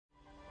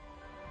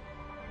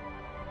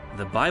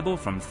The Bible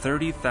from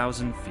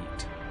 30,000 feet,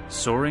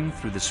 soaring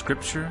through the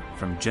Scripture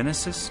from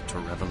Genesis to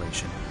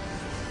Revelation.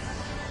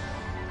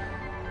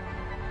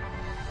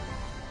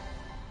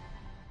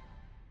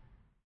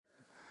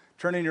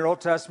 Turn in your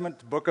Old Testament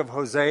to the book of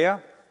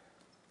Hosea.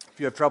 If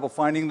you have trouble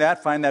finding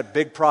that, find that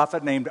big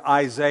prophet named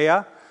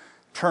Isaiah.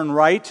 Turn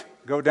right,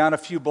 go down a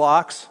few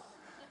blocks,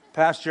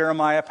 past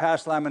Jeremiah,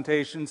 past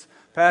Lamentations,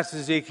 past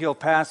Ezekiel,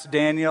 past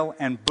Daniel,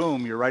 and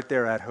boom, you're right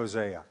there at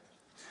Hosea.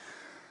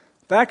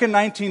 Back in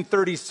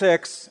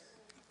 1936,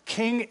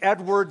 King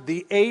Edward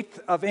VIII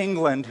of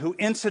England, who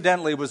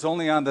incidentally was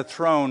only on the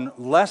throne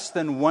less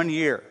than 1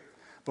 year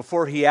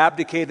before he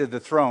abdicated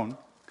the throne,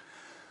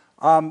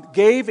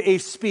 gave a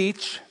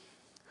speech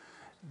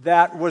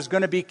that was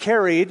going to be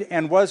carried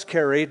and was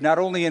carried not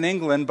only in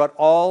England but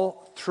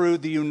all through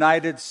the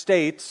United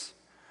States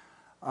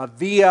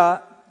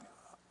via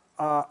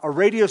a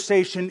radio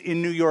station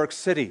in New York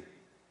City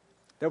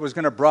that was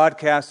going to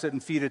broadcast it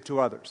and feed it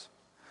to others.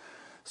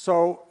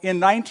 So in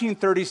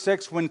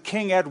 1936, when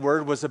King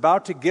Edward was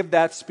about to give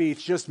that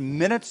speech, just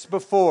minutes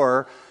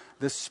before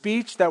the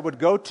speech that would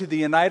go to the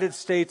United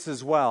States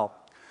as well,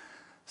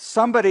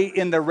 somebody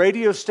in the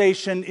radio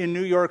station in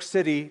New York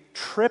City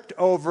tripped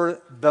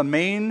over the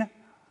main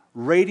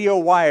radio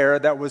wire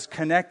that was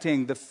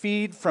connecting the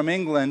feed from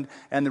England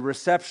and the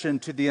reception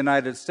to the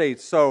United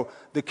States. So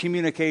the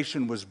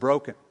communication was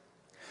broken.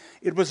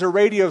 It was a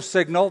radio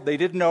signal. They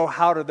didn't know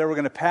they were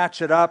going to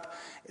patch it up.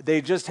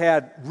 They just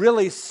had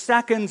really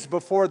seconds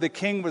before the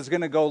king was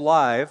going to go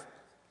live.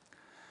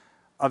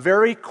 A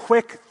very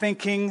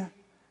quick-thinking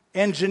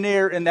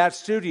engineer in that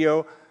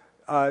studio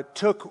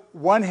took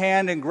one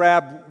hand and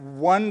grabbed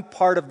one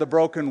part of the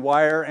broken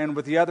wire, and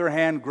with the other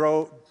hand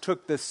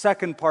took the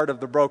second part of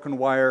the broken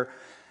wire.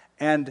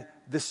 And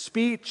the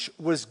speech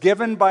was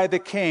given by the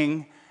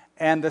king,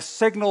 and the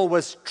signal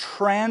was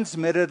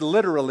transmitted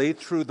literally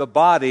through the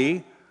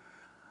body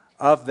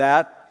of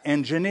that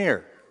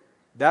engineer.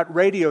 That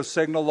radio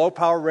signal,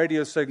 low-power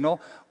radio signal,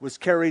 was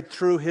carried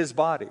through his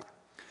body.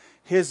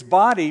 His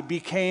body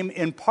became,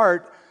 in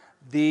part,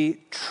 the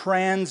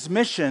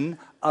transmission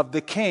of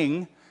the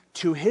king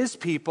to his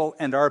people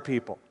and our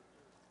people.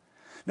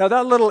 Now,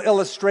 that little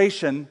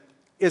illustration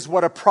is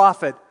what a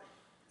prophet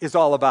is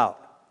all about.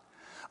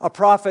 A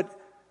prophet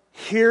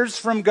hears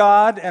from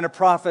God, and a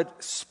prophet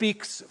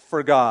speaks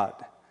for God.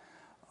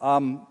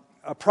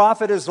 A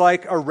prophet is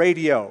like a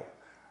radio.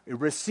 It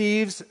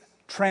receives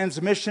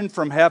transmission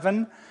from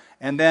heaven,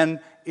 and then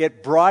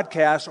it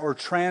broadcasts or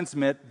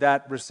transmits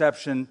that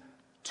reception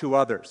to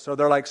others. So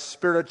they're like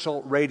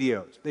spiritual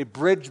radios. They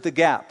bridge the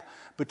gap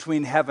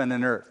between heaven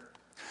and earth.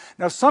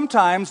 Now,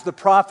 sometimes the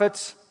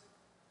prophets,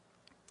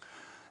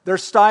 their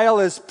style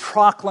is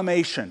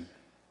proclamation,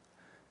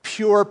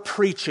 pure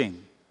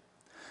preaching.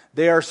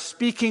 They are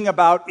speaking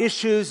about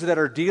issues that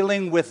are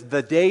dealing with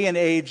the day and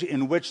age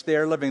in which they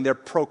are living. They're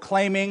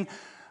proclaiming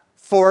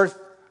forth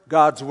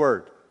God's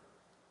word.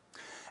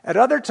 At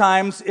other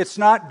times, it's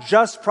not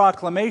just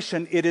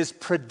proclamation, it is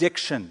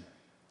prediction.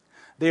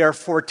 They are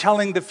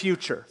foretelling the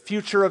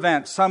future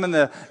events, some in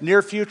the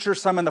near future,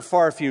 some in the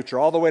far future,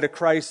 all the way to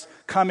Christ's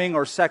coming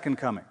or second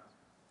coming.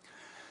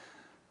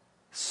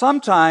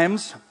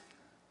 Sometimes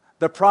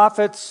the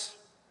prophets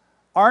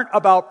aren't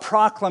about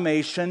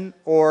proclamation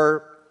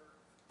or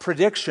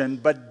prediction,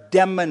 but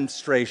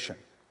demonstration.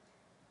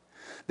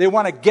 They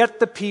want to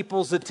get the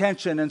people's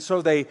attention, and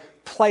so they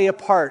play a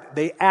part,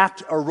 they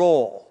act a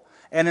role.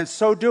 And in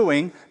so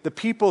doing, the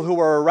people who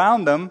are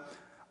around them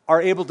are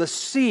able to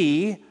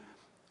see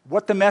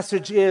what the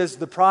message is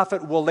the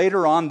prophet will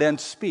later on then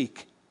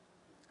speak.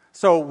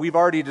 So we've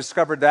already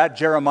discovered that.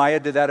 Jeremiah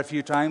did that a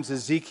few times.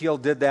 Ezekiel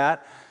did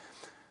that.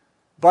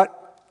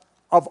 But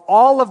of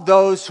all of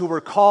those who were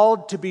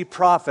called to be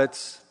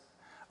prophets,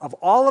 of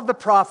all of the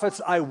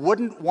prophets I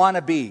wouldn't want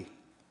to be,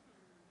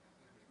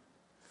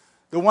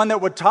 the one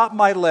that would top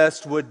my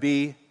list would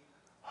be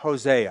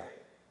Hosea.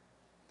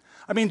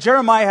 I mean,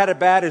 Jeremiah had it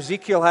bad,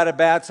 Ezekiel had it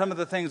bad, some of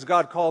the things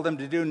God called him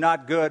to do,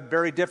 not good,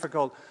 very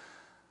difficult.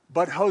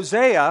 But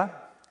Hosea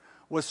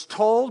was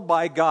told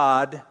by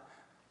God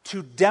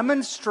to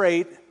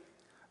demonstrate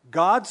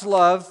God's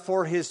love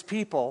for his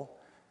people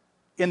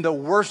in the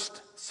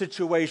worst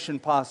situation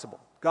possible.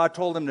 God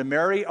told him to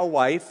marry a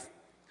wife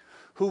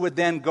who would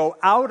then go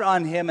out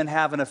on him and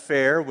have an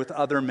affair with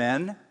other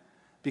men,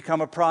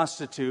 become a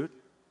prostitute.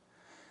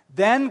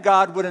 Then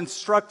God would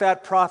instruct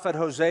that prophet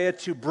Hosea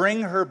to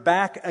bring her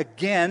back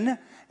again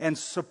and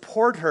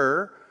support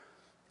her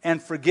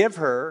and forgive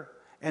her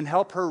and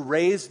help her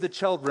raise the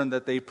children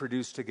that they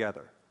produce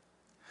together.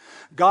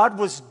 God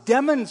was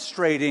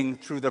demonstrating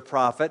through the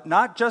prophet,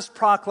 not just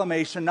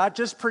proclamation, not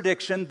just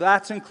prediction,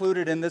 that's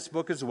included in this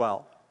book as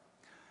well.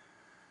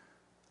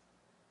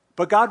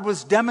 But God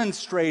was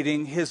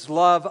demonstrating his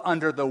love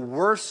under the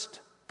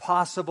worst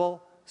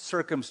possible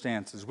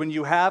circumstances, when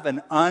you have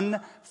an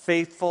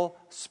unfaithful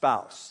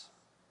spouse.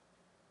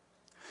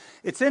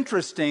 It's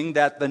interesting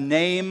that the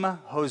name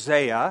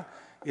Hosea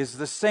is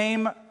the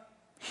same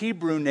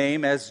Hebrew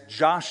name as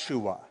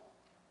Joshua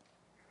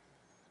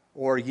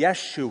or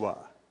Yeshua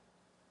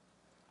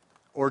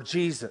or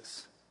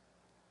Jesus.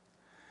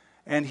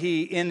 And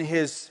he, in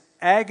his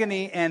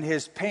agony and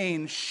his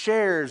pain,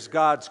 shares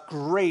God's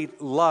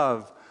great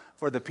love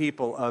for the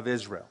people of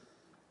Israel.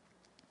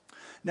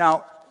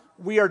 Now,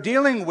 we are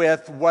dealing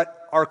with what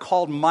are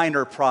called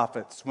minor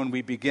prophets when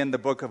we begin the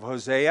book of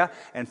Hosea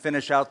and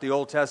finish out the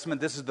Old Testament.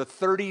 This is the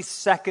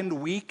 32nd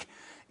week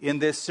in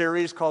this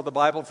series called The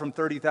Bible from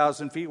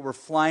 30,000 Feet. We're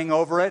flying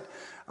over it,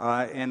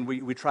 and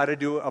we try to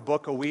do a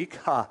book a week.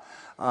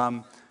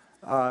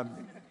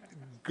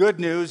 Good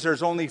news,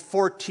 there's only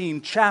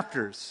 14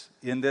 chapters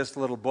in this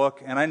little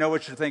book. And I know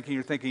what you're thinking.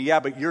 You're thinking, yeah,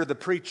 but you're the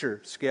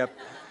preacher, Skip.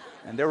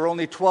 And there were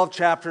only 12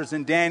 chapters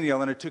in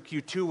Daniel, and it took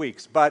you 2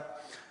 weeks.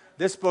 But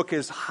this book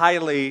is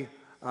highly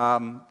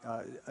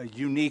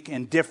unique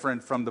and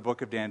different from the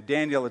book of Daniel.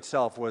 Daniel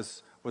itself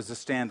was a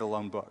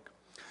standalone book.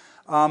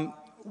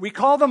 We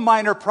call them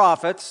minor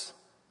prophets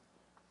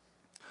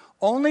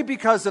only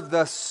because of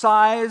the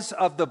size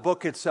of the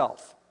book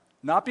itself,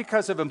 not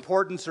because of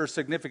importance or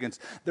significance.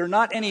 They're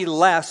not any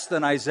less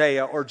than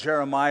Isaiah or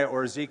Jeremiah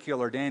or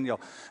Ezekiel or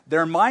Daniel.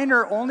 They're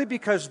minor only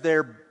because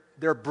they're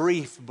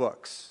brief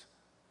books.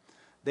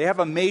 They have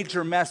a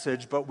major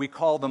message, but we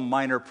call them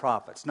minor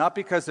prophets. Not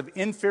because of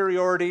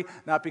inferiority,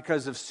 not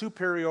because of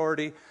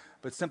superiority,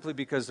 but simply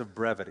because of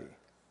brevity.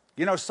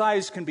 You know,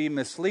 size can be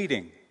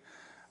misleading.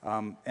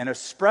 An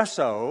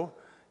espresso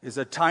is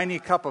a tiny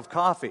cup of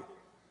coffee,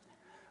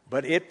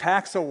 but it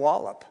packs a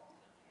wallop.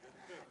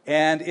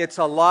 And it's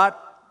a lot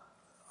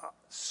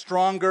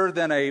stronger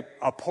than a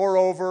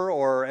pour-over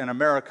or an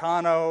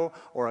Americano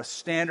or a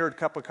standard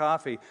cup of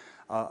coffee.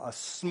 A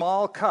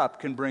small cup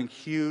can bring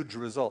huge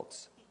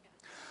results.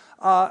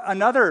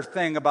 Another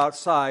thing about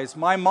size,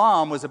 my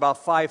mom was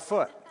about 5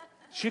 foot.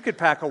 She could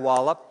pack a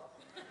wallop.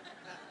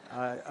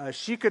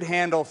 She could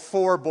handle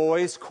 4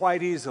 boys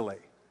quite easily.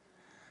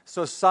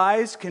 So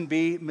size can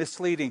be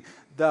misleading.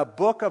 The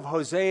book of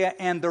Hosea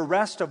and the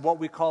rest of what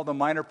we call the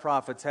minor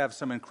prophets have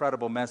some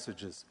incredible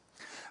messages.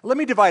 Let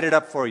me divide it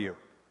up for you.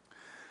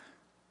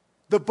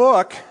 The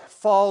book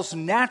falls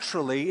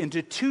naturally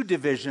into 2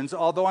 divisions,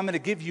 although I'm going to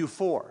give you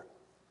 4.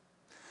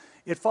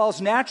 It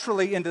falls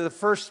naturally into the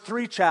first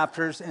 3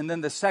 chapters and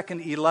then the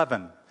second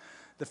 11.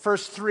 The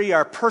first 3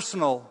 are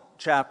personal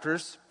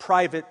chapters,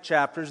 private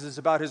chapters. It's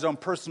about his own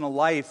personal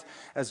life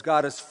as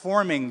God is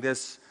forming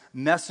this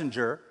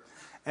messenger.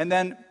 And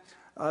then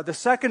the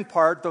second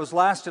part, those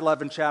last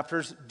 11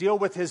 chapters, deal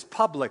with his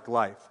public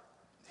life,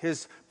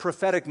 his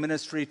prophetic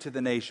ministry to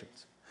the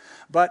nations.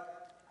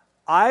 But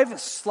I've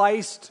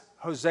sliced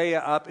Hosea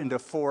up into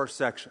 4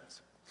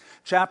 sections.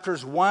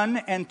 Chapters 1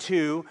 and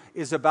 2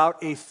 is about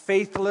a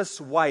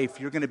faithless wife.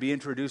 You're going to be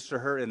introduced to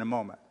her in a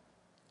moment.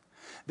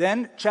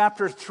 Then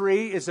chapter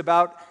 3 is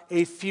about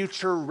a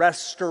future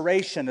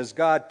restoration as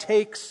God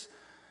takes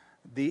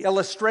the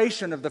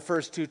illustration of the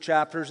first 2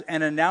 chapters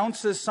and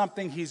announces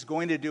something he's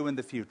going to do in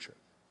the future.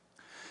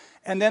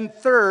 And then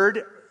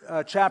third,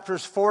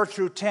 chapters 4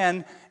 through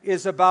 10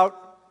 is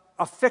about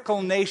a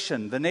fickle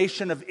nation, the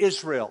nation of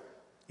Israel.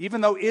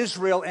 Even though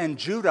Israel and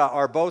Judah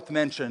are both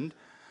mentioned,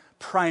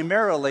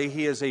 primarily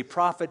he is a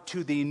prophet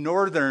to the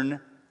northern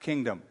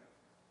kingdom.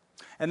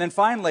 And then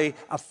finally,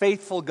 a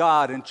faithful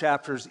God in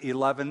chapters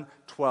 11,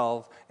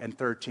 12, and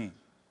 13.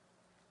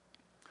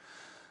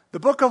 The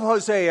book of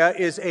Hosea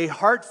is a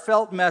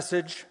heartfelt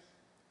message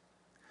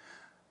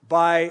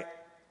by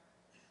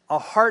a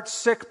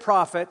heart-sick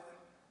prophet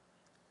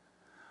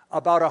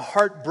about a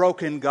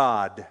heartbroken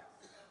God.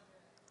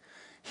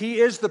 He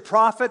is the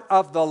prophet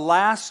of the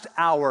last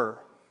hour.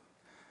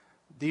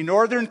 The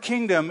northern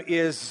kingdom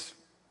is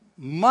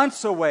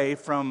months away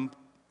from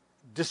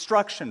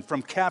destruction,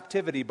 from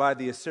captivity by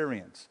the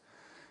Assyrians.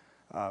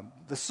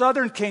 The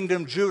southern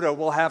kingdom, Judah,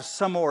 will have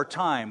some more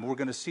time. We're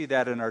going to see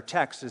that in our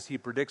text as he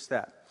predicts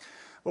that.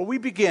 Well, we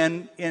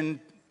begin in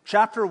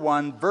chapter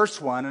 1,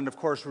 verse 1, and of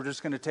course we're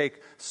just going to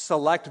take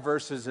select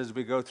verses as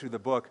we go through the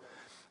book.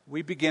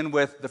 We begin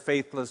with the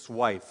faithless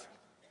wife.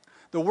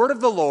 The word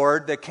of the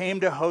Lord that came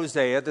to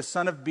Hosea, the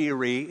son of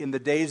Beeri, in the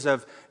days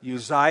of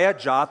Uzziah,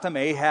 Jotham,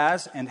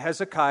 Ahaz, and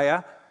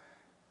Hezekiah,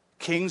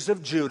 kings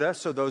of Judah,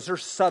 so those are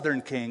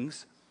southern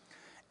kings,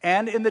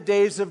 and in the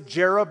days of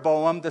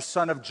Jeroboam, the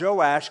son of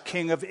Joash,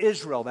 king of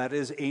Israel, that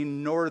is a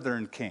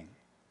northern king.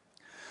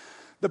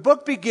 The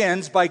book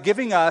begins by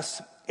giving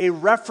us a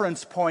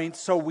reference point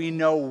so we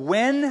know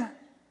when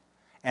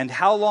and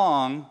how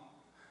long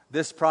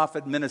this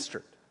prophet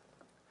ministered.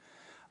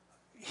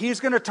 He's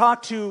going to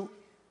talk to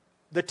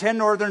the 10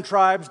 northern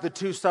tribes, the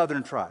 2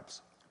 southern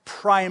tribes.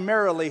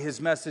 Primarily,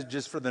 his message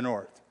is for the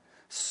north.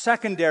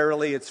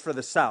 Secondarily, it's for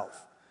the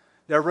south.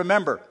 Now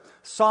remember,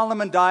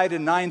 Solomon died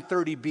in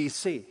 930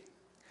 BC.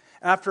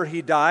 After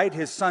he died,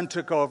 his son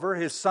took over.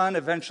 His son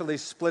eventually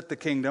split the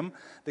kingdom.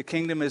 The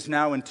kingdom is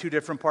now in 2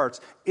 different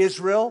parts.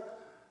 Israel,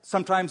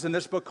 sometimes in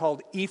this book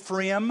called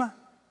Ephraim,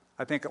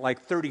 I think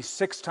like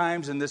 36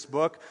 times in this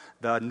book.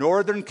 The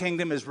northern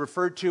kingdom is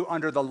referred to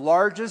under the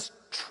largest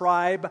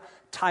tribe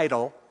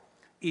title,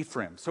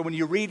 Ephraim. So when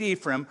you read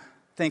Ephraim,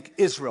 think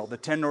Israel, the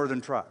 10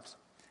 northern tribes,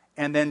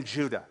 and then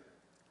Judah.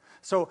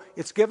 So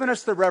it's given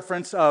us the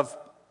reference of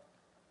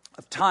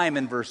of time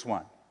in verse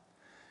 1.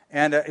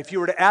 And if you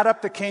were to add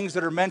up the kings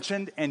that are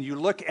mentioned and you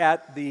look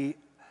at the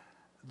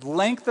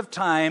length of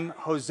time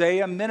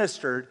Hosea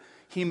ministered,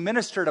 he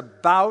ministered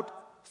about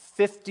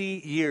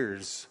 50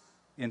 years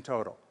in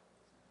total.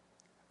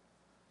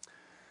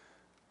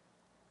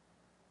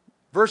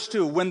 Verse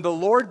 2, when the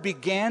Lord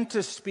began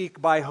to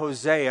speak by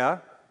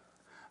Hosea,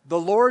 the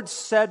Lord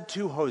said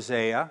to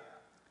Hosea,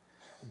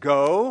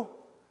 "Go,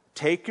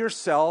 take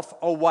yourself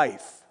a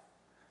wife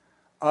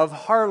of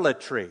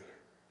harlotry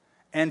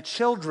and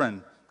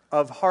children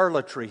of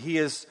harlotry." He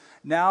is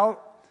now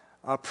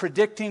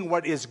predicting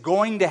what is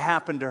going to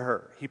happen to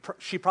her.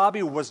 She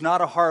probably was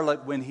not a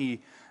harlot when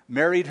he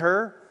married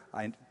her.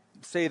 I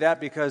say that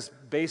because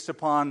based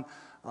upon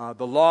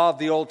the law of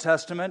the Old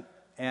Testament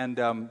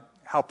and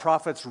how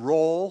prophets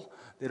roll,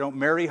 they don't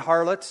marry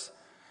harlots.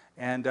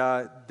 And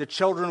the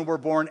children were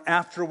born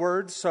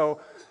afterwards.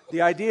 So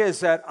the idea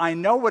is that I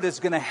know what is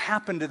going to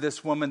happen to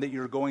this woman that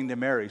you're going to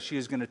marry. She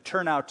is going to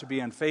turn out to be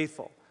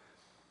unfaithful.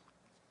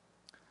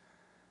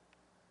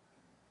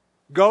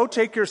 Go,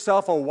 take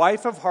yourself a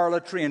wife of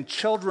harlotry and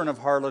children of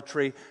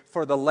harlotry,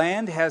 for the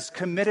land has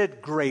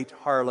committed great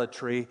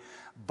harlotry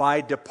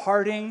by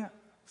departing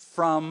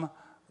from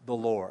the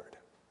Lord.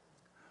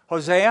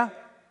 Hosea,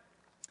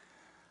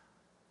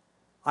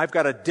 I've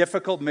got a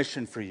difficult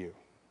mission for you.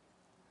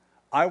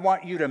 I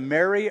want you to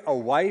marry a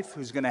wife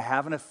who's going to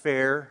have an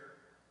affair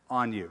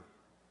on you.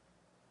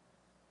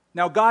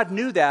 Now, God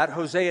knew that.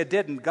 Hosea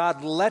didn't.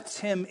 God lets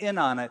him in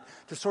on it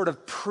to sort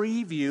of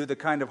preview the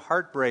kind of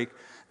heartbreak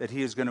that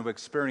he is going to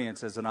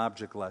experience as an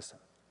object lesson.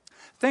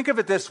 Think of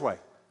it this way.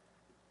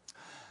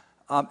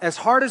 As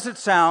hard as it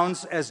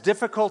sounds, as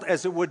difficult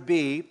as it would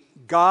be,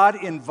 God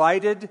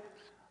invited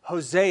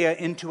Hosea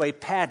into a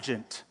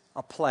pageant,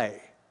 a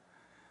play.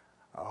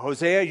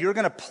 Hosea, you're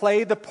going to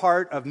play the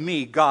part of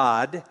me,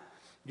 God.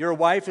 Your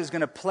wife is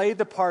going to play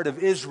the part of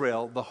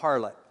Israel, the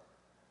harlot.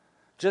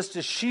 Just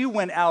as she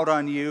went out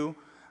on you,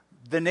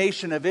 the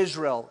nation of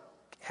Israel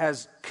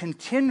has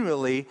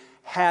continually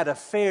had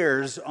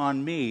affairs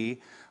on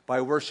me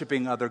by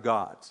worshiping other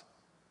gods.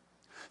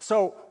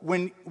 So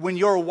when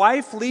your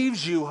wife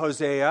leaves you,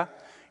 Hosea,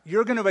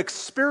 you're going to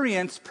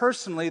experience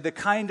personally the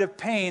kind of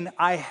pain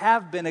I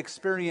have been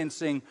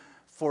experiencing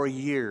for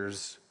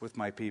years with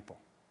my people.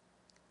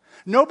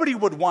 Nobody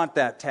would want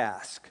that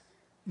task.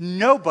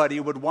 Nobody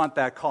would want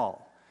that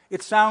call.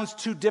 It sounds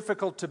too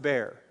difficult to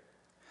bear.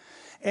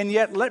 And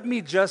yet, let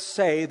me just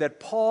say that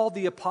Paul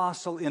the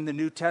Apostle in the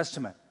New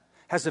Testament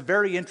has a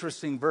very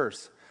interesting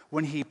verse.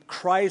 When he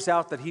cries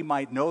out that he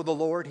might know the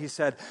Lord, he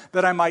said,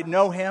 that I might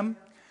know him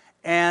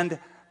and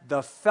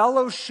the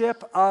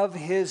fellowship of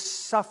his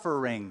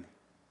suffering,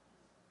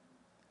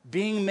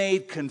 being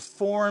made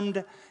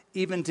conformed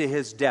even to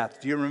his death.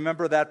 Do you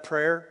remember that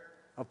prayer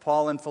of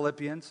Paul in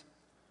Philippians?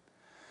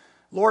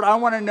 Lord, I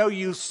want to know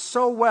you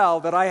so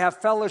well that I have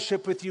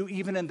fellowship with you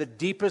even in the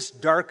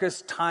deepest,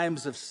 darkest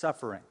times of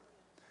suffering.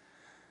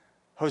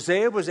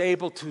 Hosea was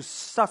able to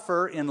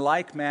suffer in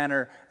like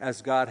manner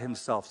as God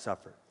himself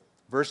suffered.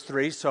 Verse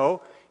 3,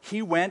 so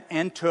he went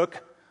and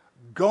took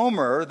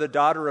Gomer, the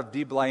daughter of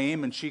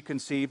Diblaim, and she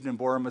conceived and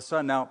bore him a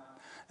son. Now,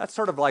 that's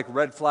sort of like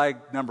red flag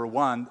number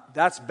one.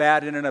 That's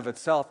bad in and of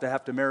itself to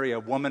have to marry a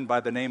woman by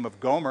the name of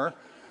Gomer.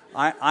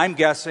 I'm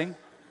guessing,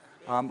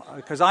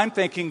 because I'm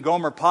thinking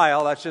Gomer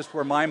Pyle. That's just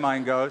where my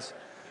mind goes.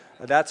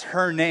 That's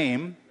her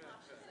name,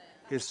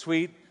 his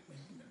sweet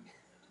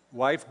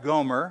wife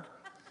Gomer.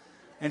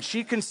 And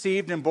she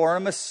conceived and bore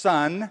him a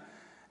son.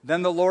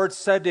 Then the Lord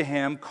said to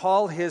him,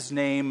 call his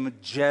name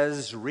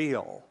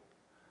Jezreel.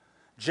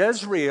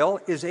 Jezreel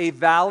is a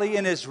valley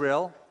in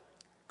Israel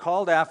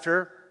called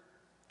after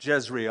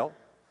Jezreel.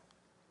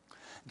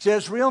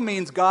 Jezreel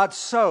means God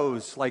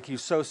sows, like you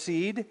sow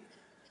seed,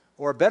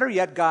 or better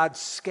yet, God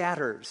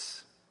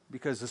scatters.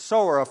 Because a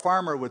sower, a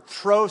farmer, would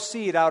throw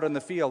seed out in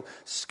the field,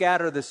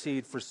 scatter the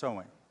seed for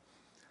sowing.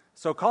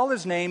 So call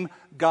his name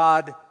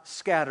God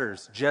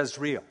scatters,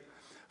 Jezreel.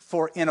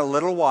 For in a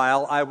little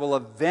while I will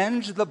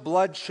avenge the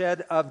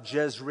bloodshed of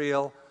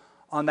Jezreel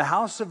on the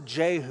house of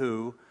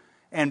Jehu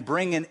and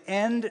bring an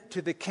end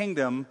to the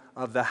kingdom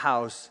of the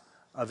house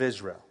of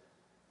Israel.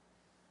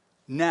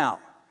 Now,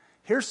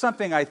 here's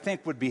something I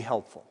think would be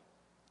helpful.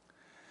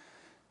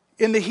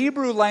 In the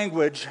Hebrew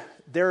language,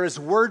 there is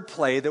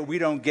wordplay that we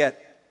don't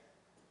get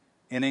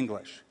in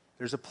English.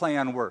 There's a play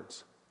on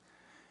words.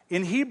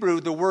 In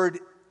Hebrew, the word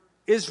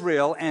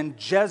Israel and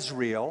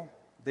Jezreel,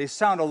 they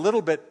sound a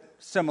little bit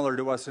similar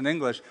to us in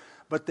English,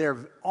 but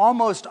they're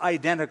almost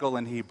identical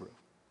in Hebrew.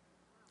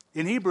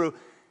 In Hebrew,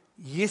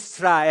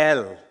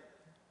 Yisrael.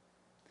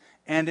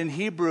 And in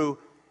Hebrew,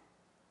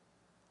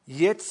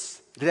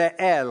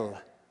 Yitzrael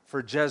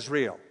for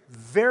Jezreel.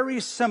 Very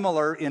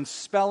similar in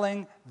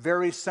spelling,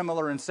 very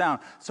similar in sound.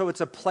 So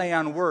it's a play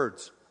on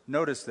words.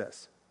 Notice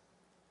this.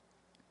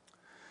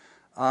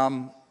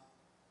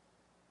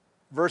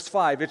 Verse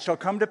 5, it shall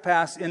come to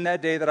pass in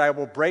that day that I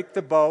will break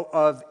the bow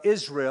of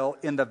Israel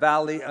in the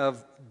valley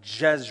of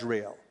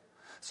Jezreel.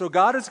 So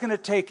God is going to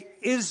take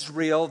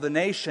Israel, the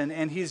nation,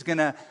 and he's going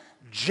to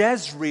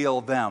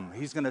Jezreel them.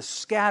 He's going to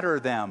scatter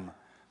them.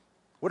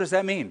 What does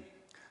that mean?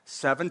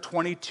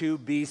 722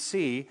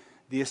 BC,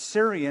 the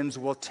Assyrians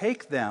will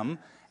take them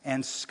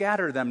and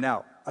scatter them.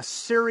 Now,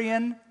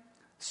 Assyrian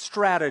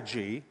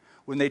strategy,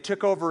 when they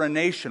took over a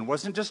nation,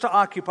 wasn't just to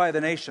occupy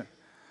the nation,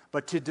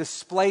 but to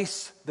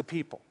displace the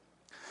people.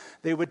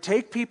 They would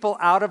take people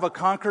out of a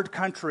conquered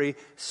country,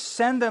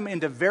 send them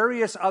into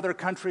various other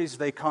countries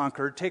they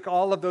conquered, take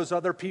all of those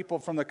other people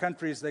from the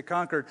countries they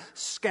conquered,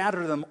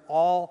 scatter them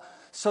all,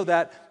 so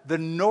that the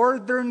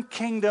northern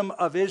kingdom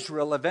of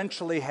Israel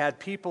eventually had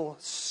people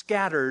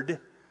scattered,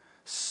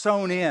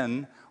 sewn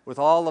in with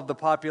all of the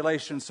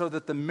population, so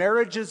that the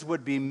marriages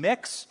would be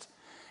mixed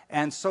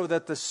and so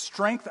that the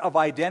strength of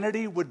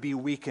identity would be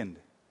weakened.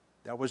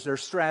 That was their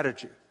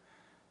strategy.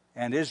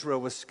 And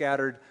Israel was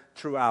scattered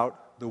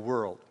throughout the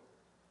world.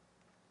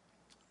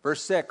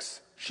 Verse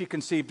 6, she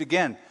conceived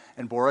again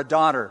and bore a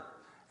daughter.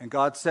 And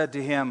God said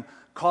to him,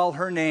 call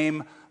her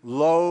name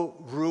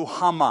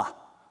Lo-Ruhamah,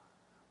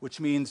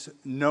 which means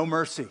no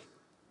mercy.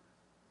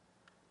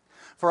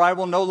 For I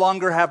will no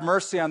longer have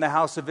mercy on the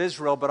house of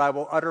Israel, but I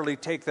will utterly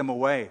take them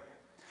away.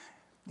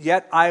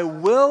 Yet I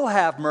will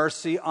have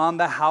mercy on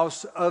the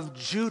house of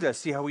Judah.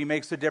 See how he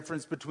makes the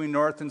difference between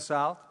north and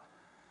south?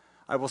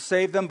 I will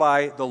save them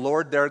by the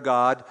Lord their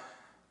God,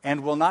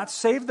 and will not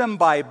save them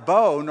by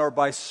bow, nor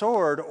by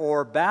sword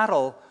or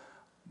battle,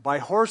 by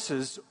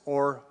horses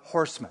or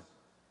horsemen.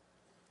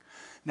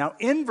 Now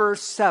in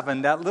verse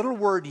 7, that little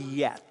word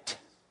yet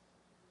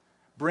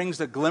brings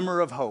a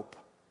glimmer of hope,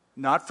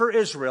 not for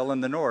Israel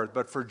in the north,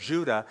 but for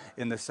Judah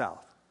in the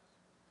south.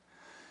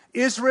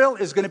 Israel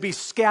is going to be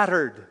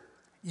scattered,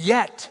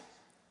 yet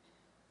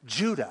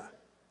Judah,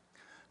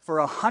 for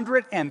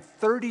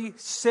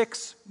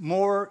 136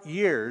 more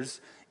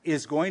years,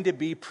 is going to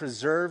be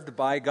preserved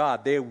by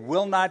God. They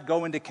will not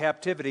go into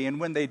captivity, and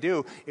when they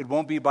do, it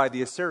won't be by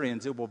the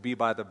Assyrians, it will be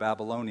by the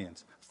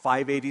Babylonians.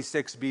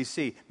 586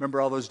 BC. Remember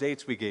all those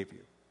dates we gave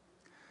you.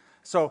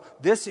 So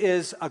this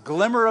is a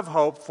glimmer of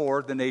hope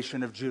for the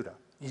nation of Judah.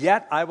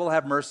 Yet I will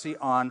have mercy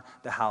on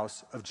the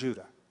house of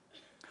Judah.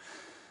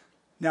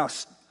 Now,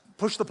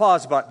 push the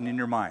pause button in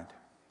your mind.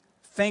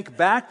 Think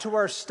back to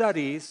our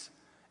studies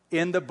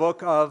in the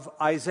book of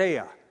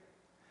Isaiah.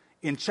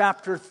 In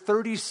chapter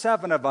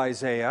 37 of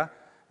Isaiah,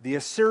 the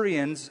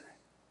Assyrians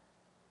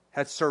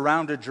had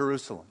surrounded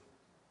Jerusalem.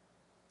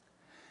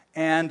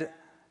 And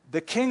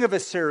the king of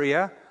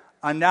Assyria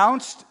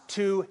announced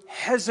to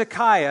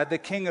Hezekiah, the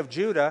king of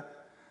Judah,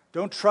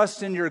 don't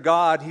trust in your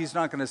God, he's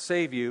not going to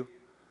save you.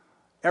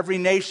 Every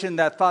nation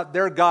that thought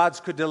their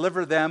gods could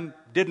deliver them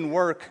didn't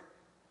work.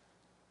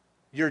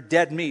 You're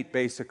dead meat,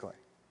 basically.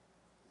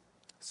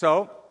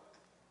 So,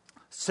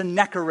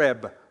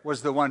 Sennacherib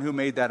was the one who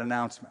made that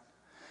announcement.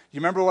 You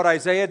remember what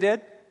Isaiah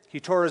did? He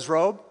tore his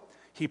robe.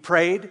 He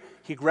prayed.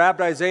 He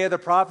grabbed Isaiah the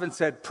prophet and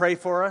said, pray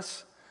for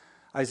us.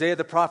 Isaiah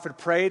the prophet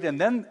prayed, and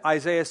then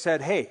Isaiah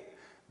said, hey,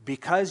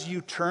 because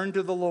you turned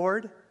to the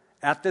Lord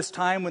at this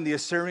time when the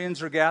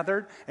Assyrians are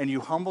gathered and you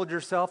humbled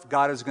yourself,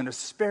 God is going to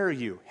spare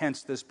you,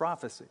 hence this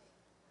prophecy.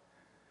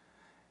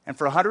 And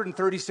for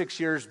 136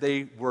 years,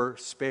 they were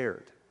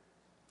spared.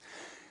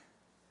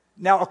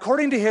 Now,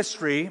 according to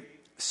history,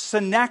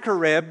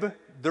 Sennacherib,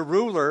 the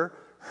ruler,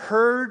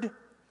 heard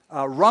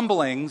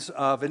rumblings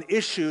of an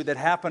issue that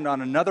happened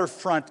on another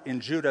front in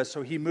Judah,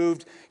 so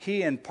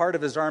he and part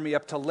of his army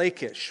up to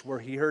Lachish, where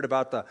he heard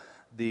about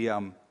the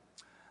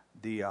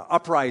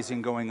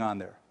uprising going on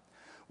there.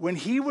 When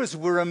he was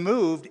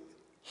removed,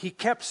 he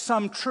kept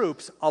some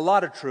troops, a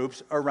lot of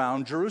troops,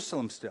 around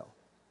Jerusalem still.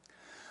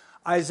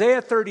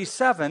 Isaiah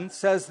 37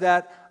 says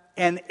that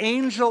an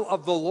angel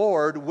of the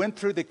Lord went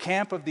through the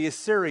camp of the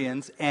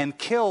Assyrians and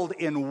killed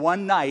in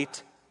one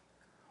night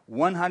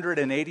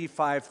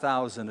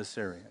 185,000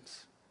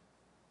 Assyrians.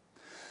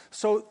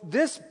 So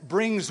this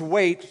brings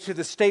weight to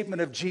the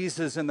statement of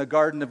Jesus in the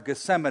Garden of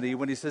Gethsemane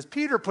when he says,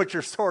 Peter, put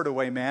your sword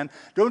away, man.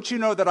 Don't you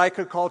know that I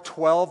could call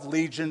 12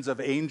 legions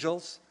of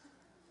angels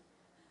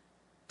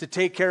to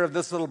take care of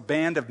this little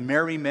band of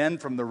merry men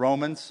from the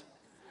Romans?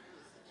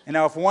 And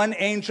now if one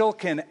angel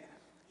can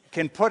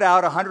put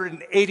out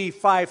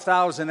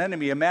 185,000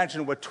 enemy,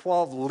 imagine what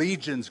 12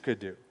 legions could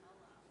do.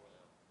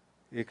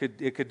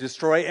 It could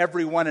destroy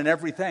everyone and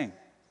everything.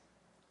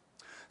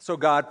 So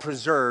God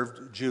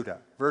preserved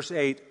Judah. Verse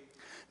 8,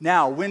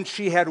 now when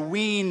she had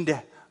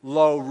weaned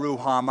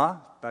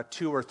Lo-Ruhamah, about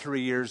 2 or 3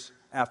 years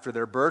after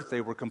their birth,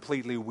 they were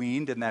completely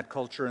weaned in that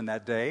culture in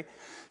that day,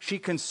 she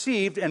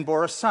conceived and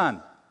bore a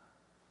son.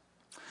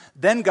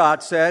 Then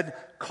God said,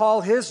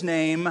 call his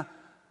name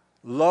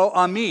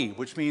Lo-Ami,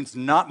 which means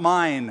not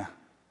mine,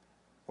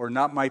 or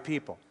not my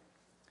people.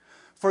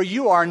 For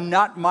you are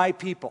not my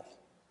people,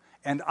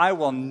 and I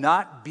will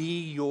not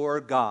be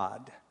your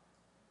God.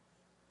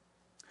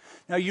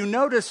 Now you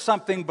notice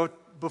something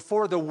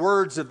before the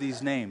words of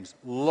these names.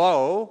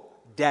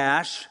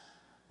 Lo-Ruhamah.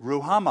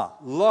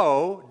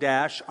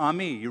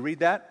 Lo-Ami. You read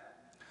that?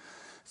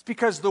 It's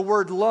because the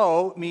word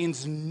lo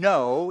means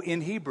no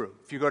in Hebrew.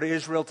 If you go to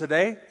Israel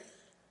today,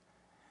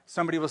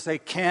 somebody will say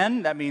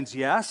ken, that means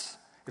yes.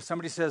 If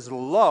somebody says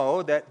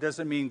lo, that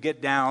doesn't mean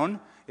get down.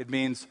 It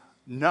means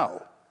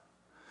no.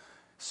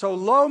 So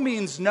lo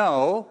means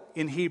no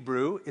in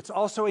Hebrew. It's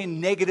also a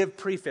negative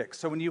prefix.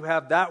 So when you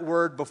have that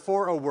word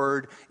before a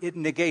word, it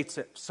negates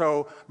it.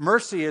 So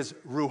mercy is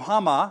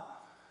ruhama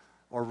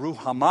or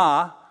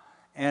ruhama.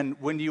 And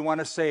when you want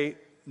to say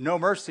no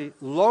mercy,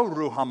 lo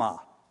ruhama.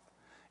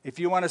 If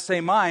you want to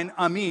say mine,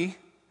 ami.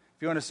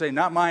 If you want to say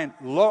not mine,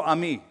 lo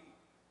ami.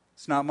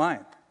 It's not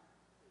mine.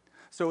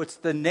 So it's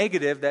the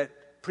negative,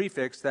 that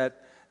prefix,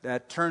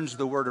 that turns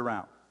the word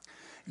around.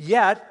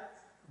 Yet,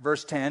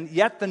 verse 10,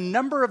 yet the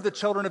number of the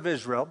children of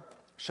Israel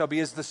shall be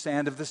as the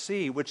sand of the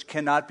sea, which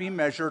cannot be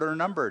measured or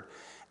numbered.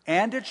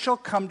 And it shall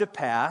come to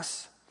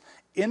pass,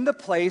 in the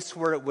place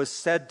where it was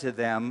said to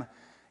them,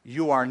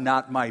 you are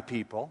not my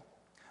people,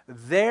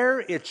 there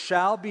it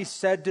shall be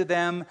said to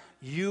them,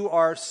 you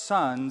are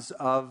sons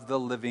of the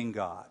living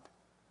God.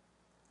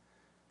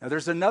 Now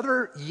there's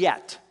another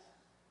yet.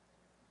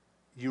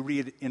 You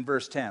read in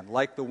verse 10,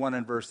 like the one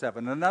in verse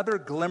 7. Another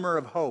glimmer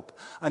of hope,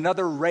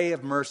 another ray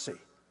of mercy.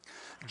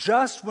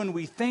 Just when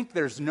we think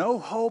there's no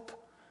hope,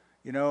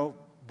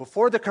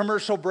 before the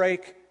commercial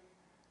break,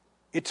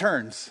 it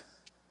turns.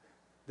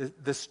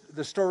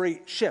 The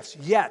story shifts.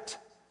 Yet,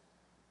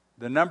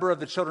 the number of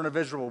the children of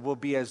Israel will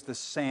be as the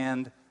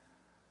sand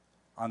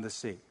on the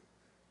sea.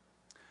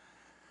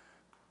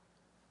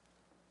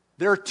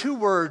 There are two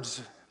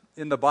words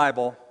in the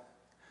Bible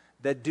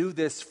that do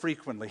this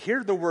frequently.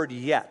 Hear the word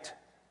yet.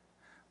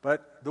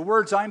 But the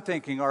words I'm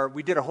thinking are,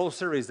 we did a whole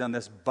series on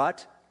this,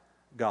 but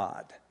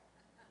God.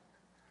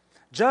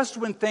 Just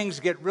when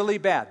things get really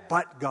bad,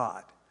 but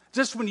God.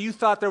 Just when you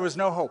thought there was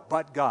no hope,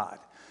 but God.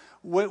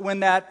 When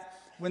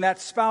that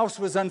spouse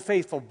was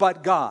unfaithful,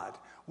 but God.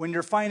 When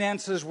your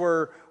finances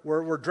were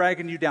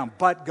dragging you down,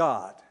 but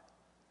God.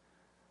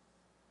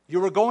 You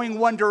were going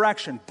one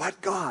direction, but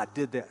God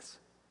did this.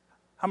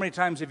 How many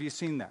times have you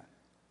seen that?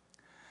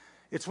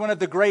 It's one of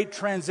the great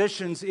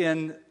transitions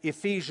in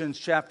Ephesians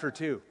chapter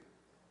 2.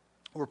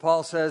 Where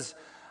Paul says,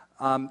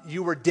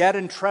 you were dead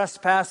in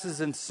trespasses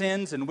and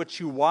sins in which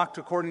you walked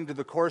according to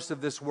the course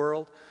of this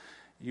world.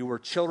 You were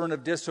children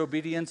of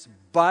disobedience,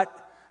 but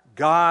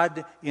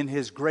God, in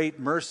his great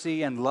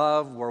mercy and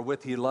love,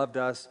 wherewith he loved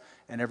us,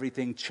 and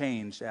everything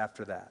changed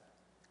after that.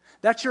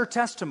 That's your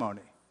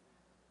testimony.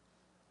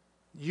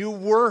 You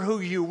were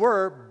who you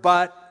were,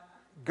 but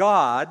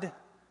God,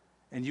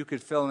 and you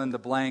could fill in the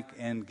blank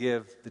and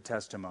give the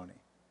testimony.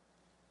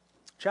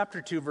 Chapter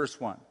 2, verse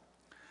 1.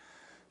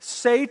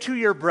 Say to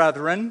your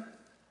brethren,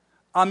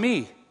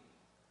 ami,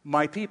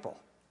 my people,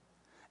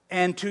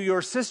 and to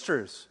your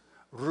sisters,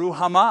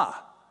 ruhama,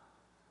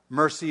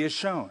 mercy is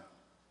shown.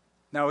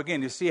 Now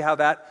again, you see how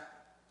that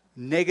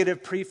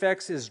negative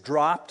prefix is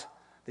dropped?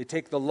 They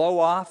take the lo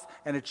off,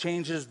 and it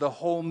changes the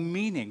whole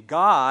meaning.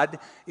 God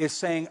is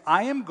saying,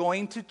 I am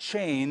going to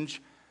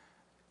change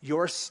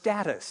your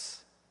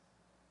status.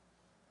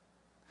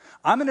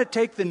 I'm going to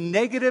take the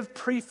negative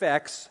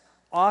prefix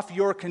off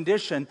your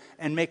condition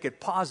and make it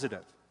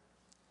positive.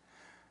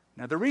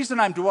 Now, the reason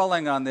I'm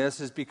dwelling on this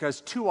is because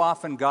too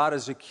often God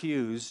is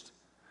accused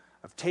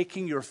of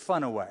taking your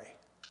fun away.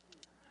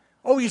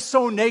 Oh, he's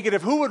so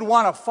negative. Who would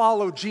want to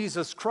follow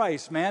Jesus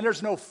Christ, man?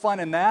 There's no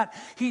fun in that.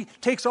 He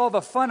takes all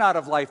the fun out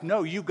of life.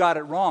 No, you got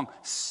it wrong.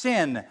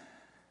 Sin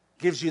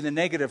gives you the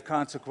negative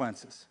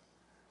consequences.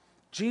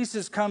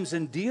 Jesus comes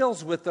and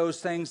deals with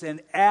those things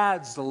and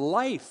adds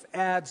life,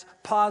 adds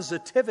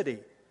positivity.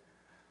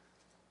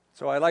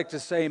 So I like to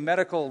say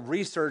medical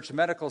research,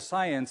 medical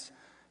science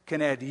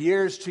can add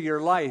years to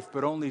your life,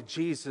 but only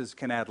Jesus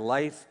can add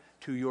life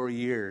to your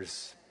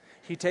years.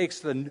 He takes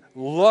the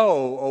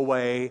lo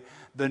away,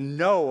 the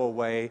no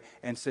away,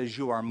 and says,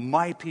 you are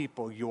my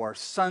people, you are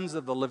sons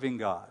of the living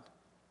God.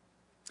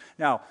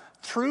 Now,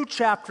 through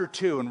chapter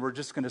 2, and we're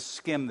just going to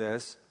skim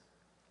this,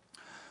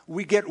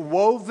 we get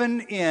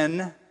woven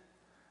in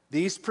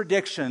these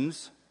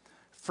predictions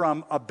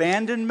from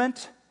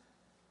abandonment,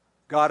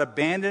 God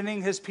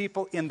abandoning his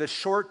people in the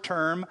short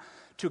term,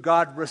 to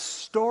God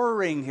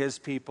restoring his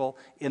people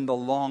in the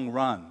long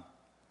run,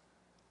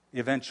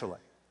 eventually.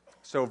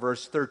 So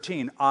verse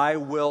 13, I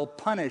will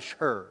punish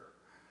her.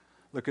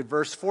 Look at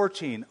verse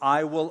 14,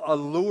 I will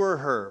allure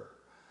her.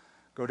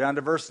 Go down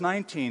to verse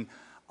 19,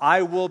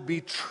 I will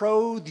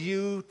betroth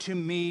you to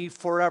me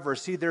forever.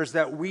 See, there's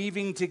that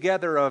weaving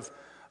together of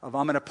I'm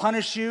going to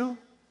punish you,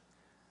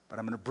 but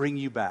I'm going to bring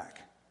you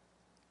back.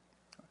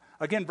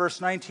 Again, verse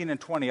 19 and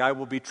 20, I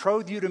will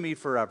betroth you to me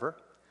forever.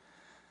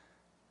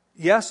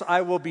 Yes,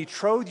 I will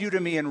betroth you to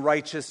me in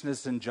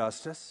righteousness and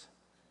justice,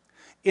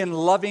 in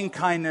loving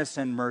kindness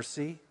and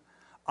mercy.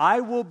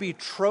 I will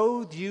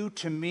betroth you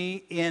to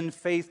me in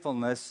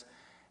faithfulness,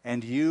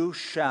 and you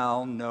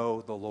shall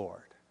know the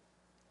Lord.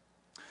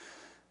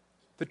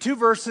 The two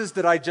verses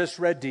that I just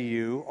read to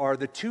you are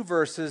the two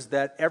verses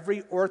that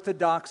every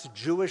Orthodox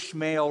Jewish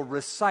male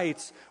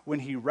recites when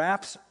he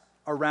wraps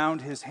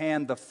around his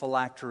hand the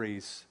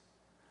phylacteries,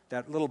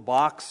 that little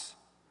box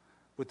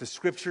with the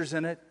scriptures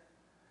in it.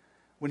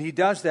 When he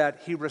does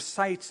that, he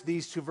recites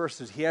these two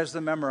verses. He has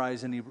them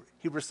memorized, and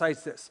he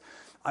recites this.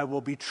 I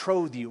will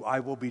betroth you. I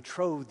will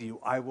betroth you.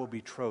 I will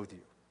betroth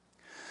you.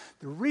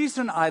 The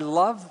reason I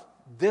love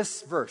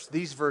these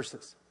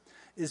verses,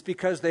 is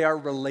because they are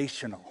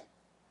relational.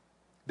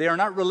 They are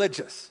not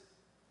religious.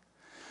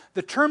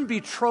 The term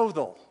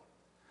betrothal,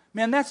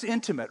 man, that's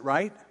intimate,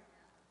 right?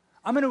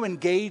 I'm going to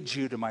engage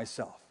you to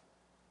myself.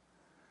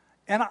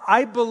 And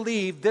I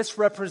believe this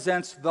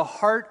represents the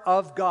heart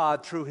of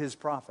God through his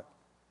prophet.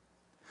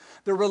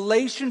 The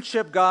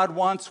relationship God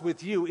wants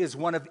with you is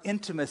one of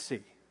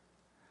intimacy.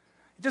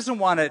 He doesn't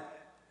want it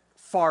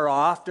far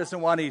off,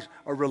 doesn't want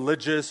a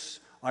religious,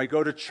 I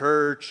go to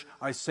church,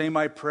 I say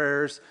my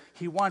prayers.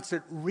 He wants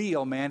it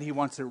real, man. He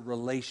wants it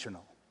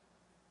relational.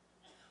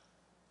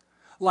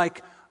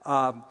 Like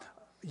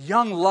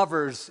young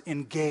lovers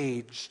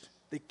engaged.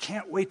 They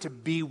can't wait to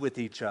be with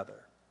each other.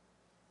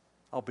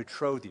 I'll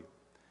betroth you,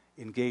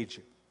 engage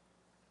you.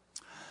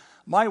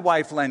 My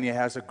wife, Lenya,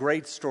 has a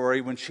great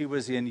story when she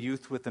was in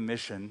Youth with a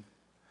Mission,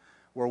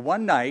 where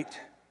one night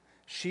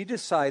she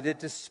decided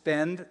to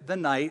spend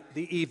the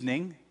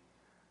evening,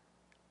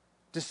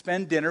 to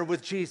spend dinner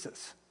with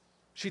Jesus.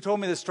 She told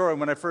me the story.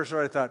 When I first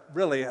heard it, I thought,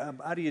 really,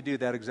 how do you do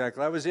that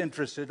exactly? I was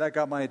interested. That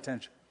got my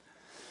attention.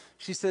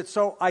 She said,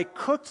 so I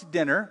cooked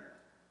dinner.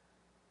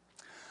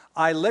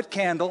 I lit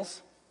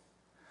candles.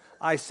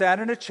 I sat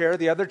in a chair.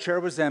 The other chair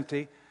was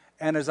empty.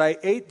 And as I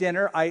ate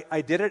dinner,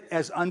 I did it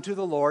as unto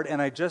the Lord,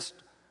 and I just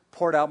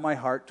poured out my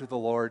heart to the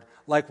Lord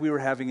like we were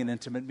having an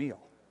intimate meal.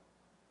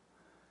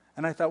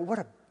 And I thought,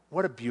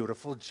 what a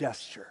beautiful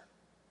gesture.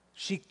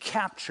 She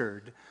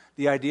captured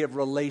the idea of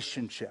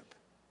relationship.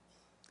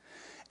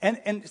 And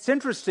it's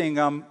interesting,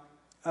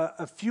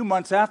 a few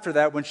months after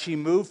that, when she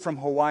moved from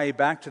Hawaii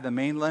back to the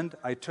mainland,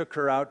 I took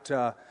her out,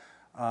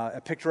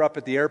 I picked her up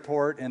at the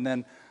airport, and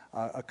then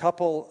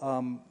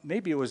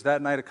maybe it was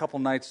that night, a couple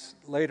nights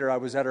later, I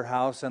was at her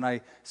house, and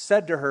I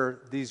said to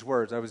her these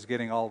words. I was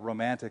getting all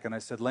romantic, and I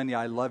said, Lenya,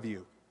 I love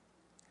you.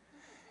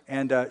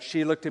 And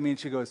she looked at me and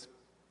she goes,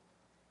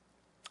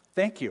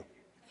 thank you.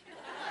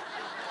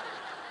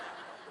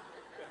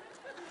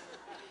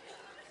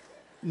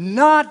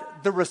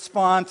 Not the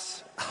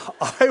response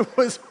I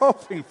was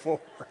hoping for.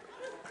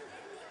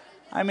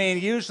 I mean,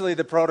 usually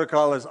the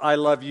protocol is, I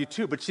love you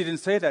too, but she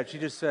didn't say that. She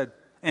just said,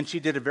 and she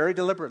did it very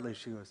deliberately.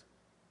 She goes,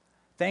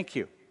 thank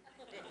you.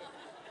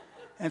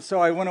 And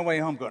so I went away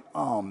home going,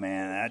 oh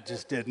man, that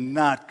just did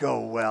not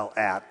go well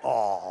at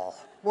all.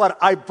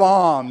 I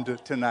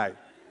bombed tonight.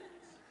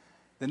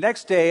 The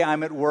next day,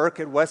 I'm at work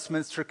at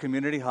Westminster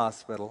Community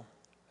Hospital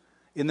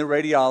in the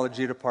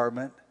radiology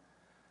department.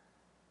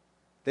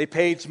 They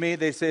paged me.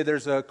 They say,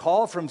 there's a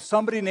call from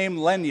somebody named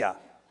Lenya.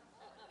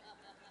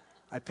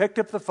 I picked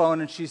up the phone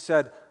and she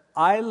said,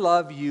 I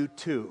love you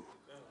too.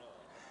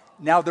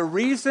 Now, the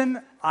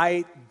reason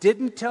I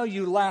didn't tell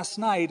you last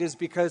night is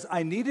because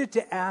I needed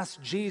to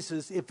ask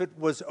Jesus if it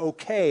was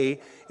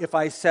okay if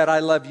I said I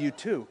love you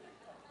too.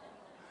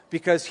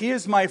 Because he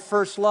is my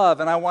first love,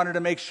 and I wanted to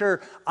make sure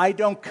I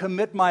don't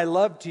commit my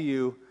love to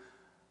you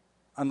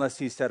unless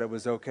he said it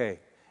was okay.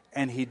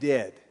 And he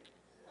did.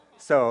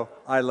 So,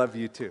 I love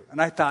you too.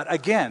 And I thought,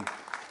 again,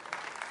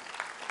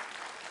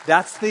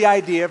 that's the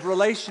idea of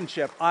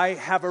relationship. I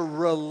have a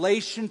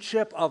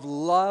relationship of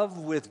love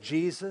with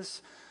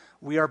Jesus.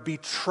 We are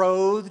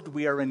betrothed.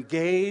 We are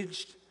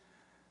engaged.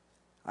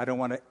 I don't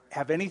want to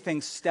have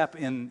anything step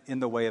in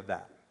the way of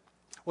that.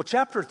 Well,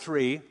 chapter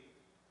 3,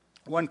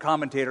 one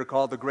commentator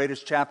called the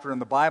greatest chapter in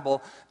the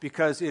Bible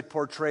because it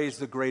portrays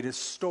the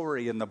greatest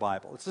story in the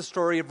Bible. It's the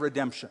story of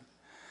redemption.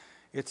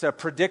 It's a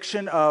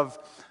prediction of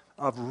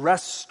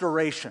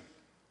restoration.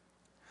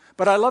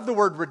 But I love the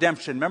word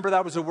redemption. Remember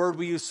that was a word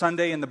we used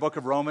Sunday in the book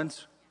of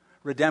Romans?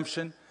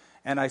 Redemption.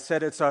 And I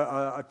said it's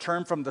a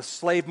term from the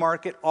slave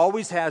market.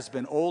 Always has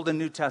been. Old and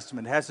New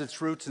Testament. Has its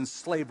roots in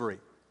slavery.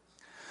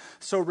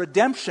 So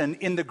redemption,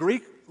 in the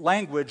Greek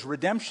language,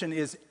 redemption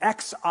is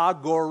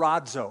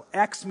exagorazo.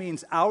 Ex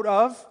means out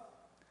of.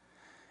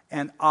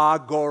 And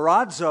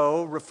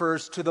agorazo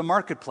refers to the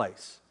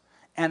marketplace.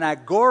 And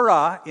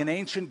agora in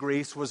ancient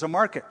Greece was a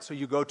market. So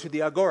you go to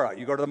the agora.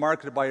 You go to the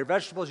market to buy your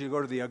vegetables. You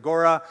go to the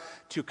agora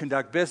to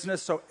conduct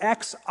business. So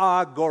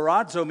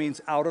exagorazo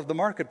means out of the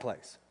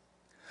marketplace.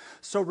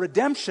 So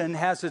redemption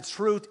has its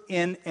root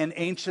in an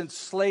ancient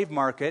slave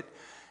market.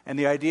 And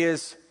the idea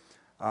is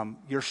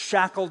you're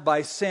shackled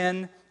by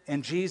sin,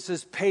 and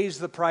Jesus pays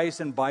the price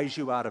and buys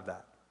you out of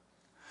that.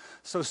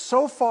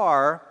 So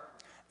far,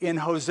 in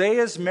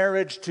Hosea's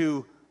marriage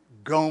to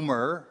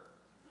Gomer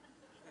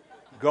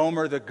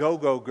the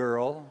go-go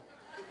girl,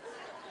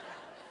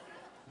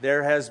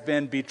 there has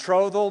been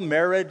betrothal,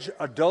 marriage,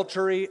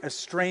 adultery,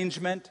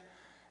 estrangement,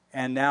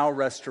 and now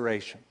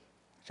restoration.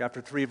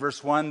 Chapter 3,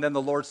 verse 1, then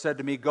the Lord said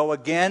to me, go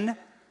again,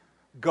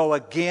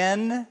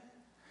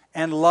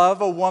 and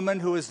love a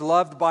woman who is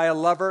loved by a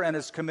lover and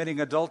is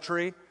committing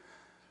adultery.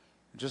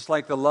 Just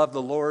like the love of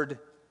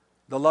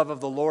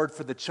the Lord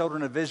for the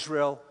children of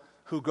Israel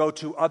who go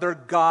to other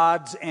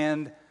gods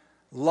and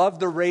love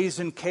the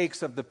raisin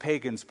cakes of the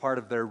pagans, part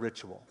of their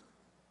ritual.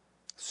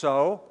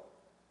 So,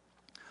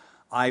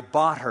 I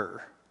bought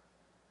her.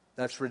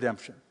 That's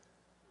redemption.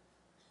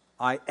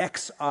 I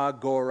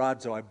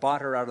exagorazo. I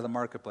bought her out of the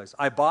marketplace.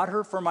 I bought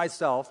her for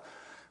myself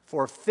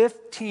for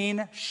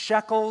 15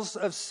 shekels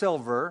of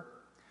silver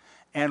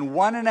and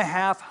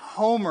 1.5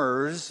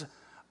 homers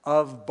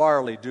of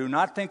barley. Do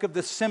not think of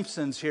the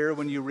Simpsons here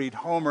when you read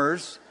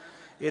homers.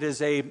 It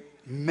is a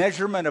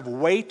measurement of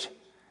weight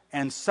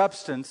and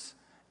substance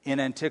in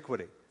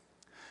antiquity.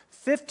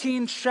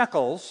 15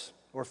 shekels,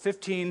 or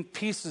 15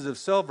 pieces of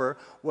silver,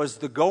 was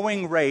the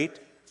going rate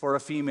for a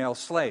female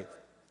slave.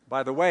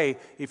 By the way,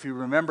 if you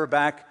remember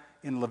back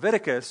in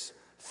Leviticus,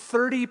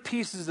 30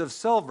 pieces of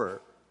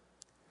silver,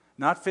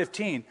 not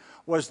 15,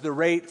 was the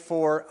rate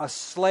for a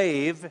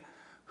slave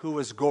who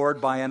was gored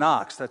by an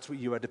ox. That's what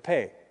you had to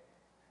pay.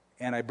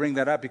 And I bring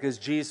that up because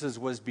Jesus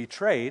was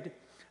betrayed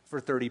for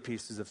 30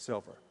 pieces of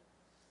silver.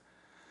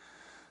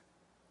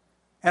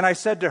 And I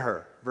said to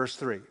her, verse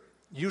 3,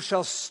 you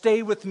shall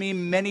stay with me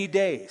many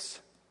days,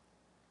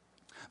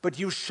 but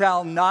you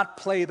shall not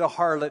play the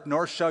harlot,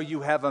 nor shall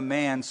you have a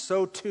man.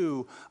 So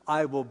too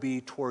I will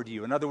be toward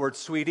you. In other words,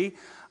 sweetie,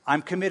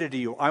 I'm committed to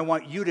you. I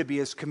want you to be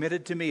as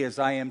committed to me as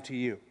I am to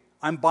you.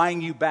 I'm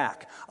buying you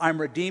back. I'm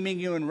redeeming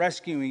you and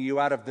rescuing you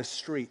out of the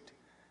street.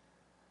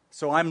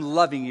 So I'm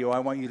loving you. I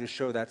want you to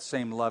show that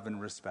same love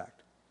and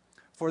respect.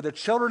 For the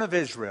children of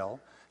Israel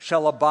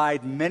shall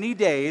abide many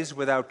days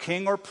without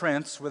king or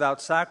prince,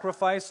 without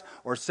sacrifice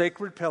or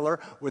sacred pillar,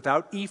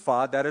 without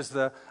ephod, that is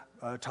the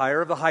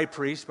attire of the high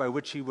priest by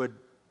which he would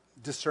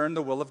discern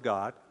the will of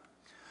God,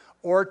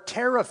 or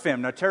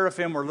teraphim. Now,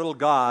 teraphim were little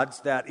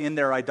gods that in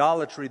their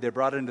idolatry they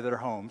brought into their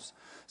homes.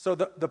 So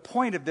the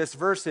point of this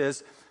verse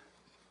is,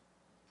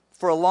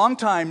 for a long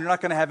time, you're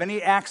not going to have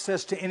any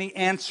access to any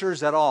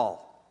answers at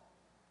all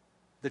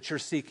that you're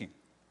seeking.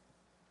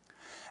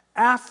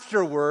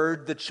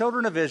 Afterward, the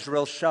children of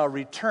Israel shall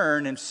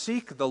return and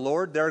seek the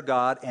Lord their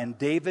God and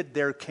David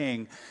their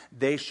king.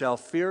 They shall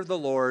fear the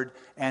Lord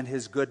and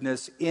his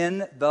goodness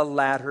in the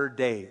latter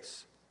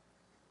days.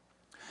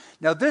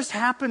 Now, this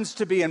happens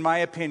to be, in my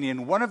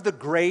opinion, one of the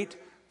great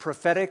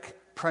prophetic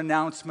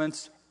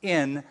pronouncements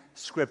in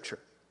Scripture.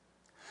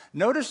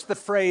 Notice the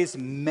phrase,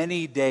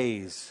 many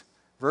days.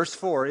 Verse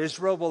 4,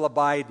 Israel will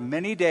abide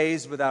many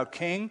days without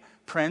king,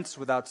 prince,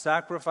 without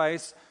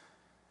sacrifice,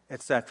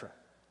 etc.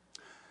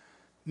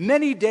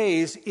 Many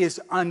days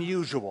is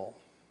unusual.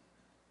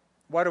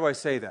 Why do I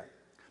say that?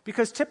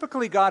 Because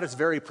typically God is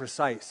very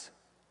precise.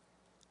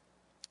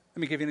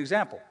 Let me give you an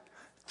example.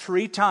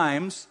 3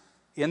 times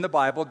in the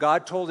Bible,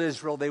 God told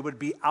Israel they would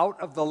be out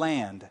of the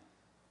land.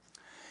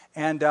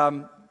 And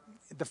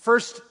the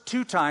first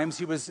 2 times,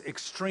 he was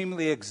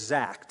extremely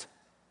exact.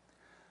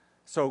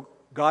 So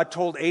God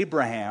told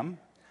Abraham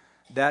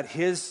that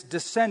his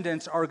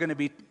descendants are going to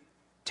be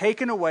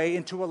taken away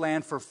into a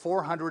land for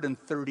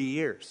 430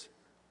 years.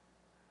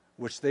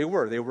 Which they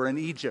were. They were in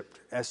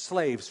Egypt as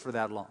slaves for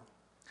that long.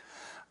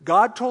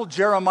 God told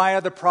Jeremiah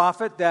the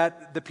prophet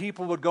that the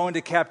people would go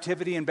into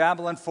captivity in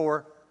Babylon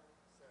for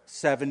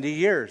 70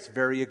 years.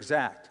 Very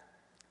exact.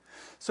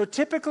 So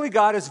typically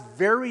God is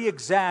very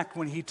exact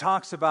when he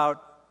talks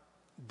about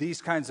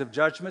these kinds of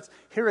judgments.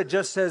 Here it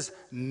just says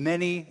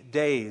many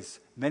days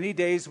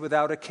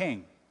without a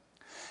king.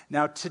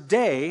 Now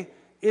today,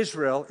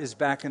 Israel is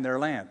back in their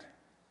land.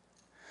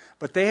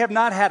 But they have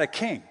not had a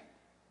king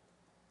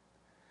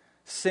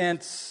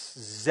since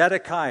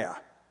Zedekiah,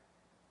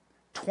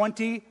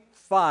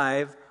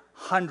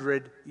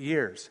 2,500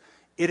 years.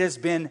 It has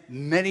been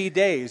many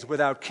days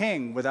without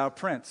king, without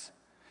prince.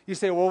 You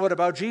say, well, what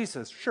about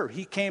Jesus? Sure,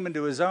 he came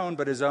into his own,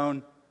 but his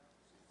own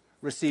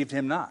received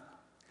him not.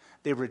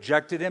 They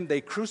rejected him, they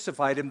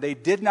crucified him, they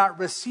did not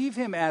receive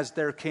him as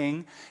their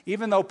king,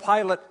 even though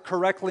Pilate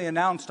correctly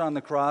announced on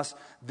the cross,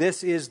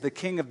 this is the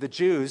King of the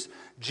Jews.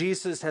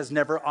 Jesus has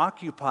never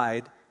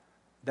occupied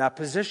that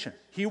position.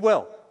 He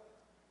will,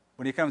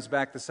 when he comes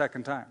back the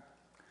second time.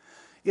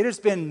 It has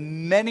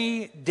been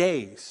many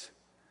days,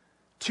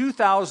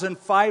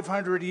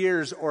 2,500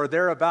 years or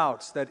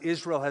thereabouts, that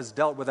Israel has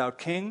dealt without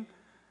king,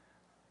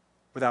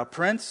 without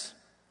prince.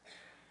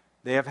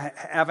 They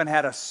haven't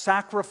had a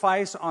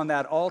sacrifice on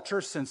that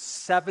altar since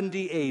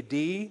 70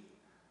 A.D.,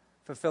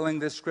 fulfilling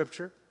this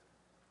scripture.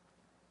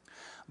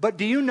 But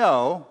do you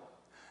know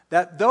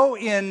that though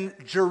in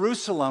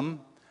Jerusalem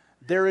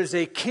there is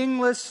a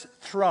kingless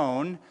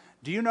throne,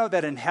 do you know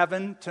that in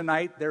heaven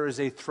tonight there is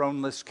a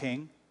throneless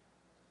king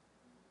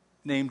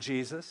named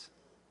Jesus?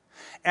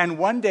 And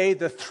one day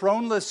the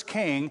throneless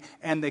king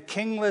and the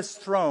kingless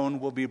throne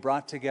will be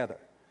brought together.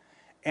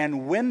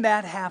 And when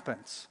that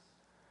happens,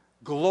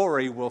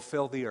 glory will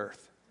fill the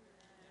earth.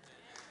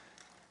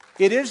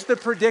 It is the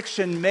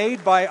prediction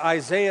made by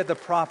Isaiah the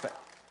prophet.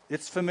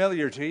 It's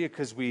familiar to you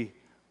because we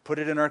put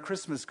it in our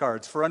Christmas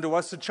cards. For unto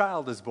us a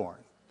child is born.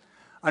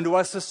 Unto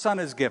us a son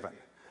is given.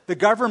 The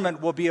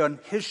government will be on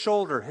his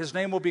shoulder. His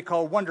name will be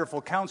called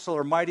Wonderful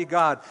Counselor, Mighty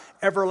God,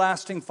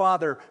 Everlasting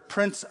Father,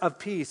 Prince of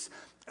Peace.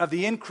 Of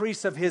the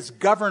increase of his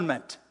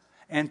government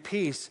and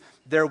peace,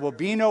 there will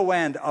be no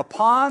end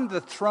upon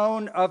the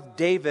throne of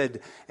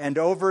David and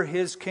over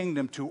his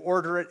kingdom, to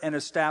order it and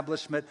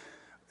establish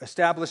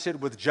establish it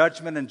with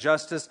judgment and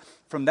justice.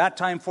 From that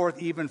time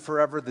forth, even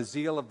forever, the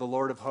zeal of the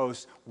Lord of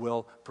hosts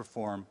will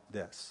perform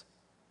this.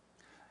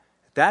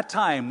 At that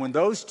time, when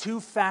those two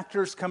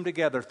factors come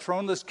together,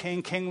 throneless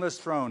king, kingless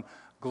throne,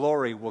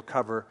 glory will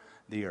cover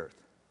the earth.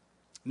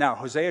 Now,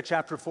 Hosea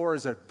chapter 4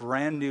 is a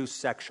brand new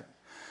section.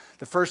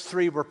 The first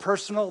 3 were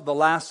personal, the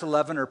last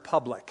 11 are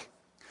public.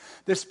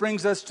 This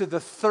brings us to the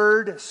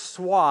third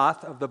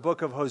swath of the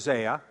book of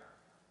Hosea,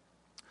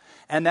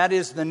 and that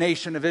is the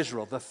nation of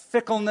Israel, the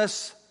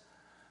fickleness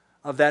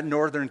of that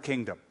northern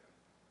kingdom.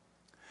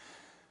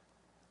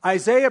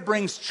 Isaiah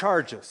brings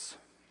charges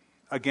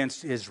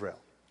against Israel.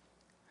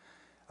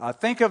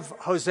 Think of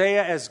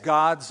Hosea as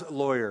God's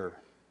lawyer,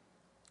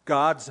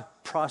 God's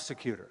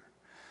prosecutor.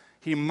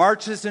 He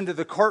marches into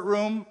the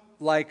courtroom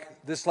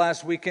like this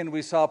last weekend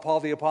we saw Paul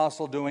the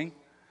Apostle doing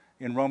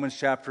in Romans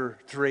chapter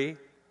 3.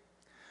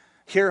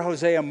 Here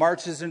Hosea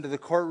marches into the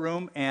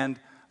courtroom and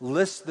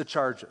lists the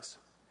charges.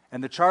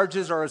 And the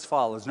charges are as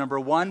follows. Number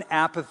 1,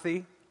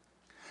 apathy.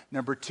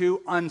 Number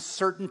 2,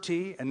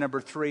 uncertainty. And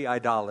number 3,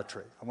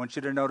 idolatry. I want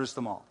you to notice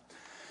them all.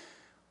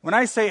 When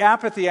I say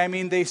apathy, I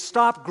mean they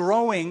stop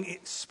growing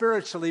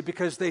spiritually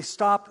because they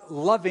stop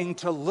loving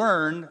to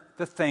learn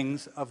the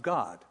things of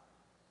God.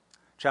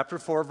 Chapter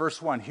 4,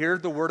 verse 1. Hear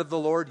the word of the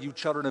Lord, you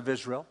children of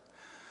Israel.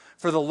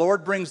 For the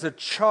Lord brings a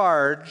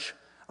charge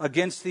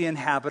against the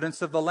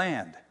inhabitants of the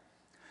land.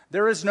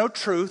 There is no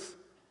truth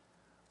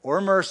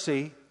or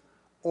mercy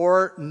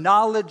or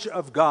knowledge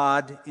of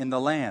God in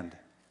the land.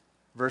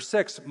 Verse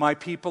 6. My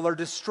people are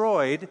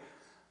destroyed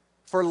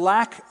for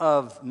lack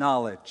of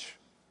knowledge,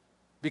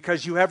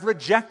 because you have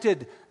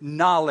rejected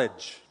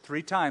knowledge.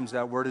 3 times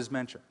that word is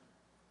mentioned.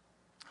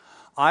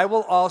 I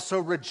will also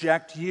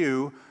reject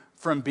you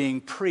from being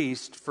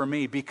priest for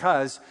me,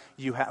 because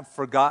you have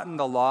forgotten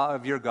the law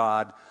of your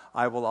God.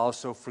 I will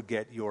also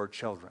forget your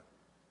children.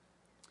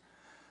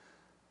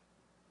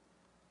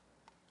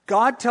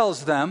 God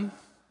tells them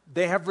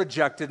they have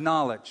rejected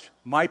knowledge.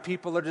 My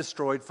people are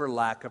destroyed for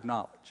lack of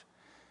knowledge.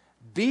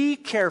 Be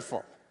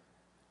careful.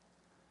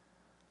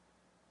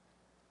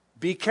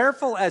 Be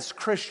careful as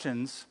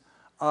Christians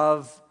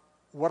of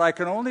what I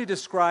can only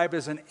describe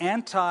as an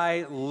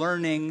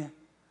anti-learning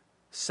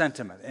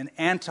sentiment, an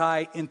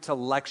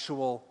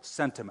anti-intellectual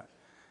sentiment.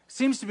 It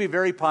seems to be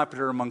very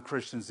popular among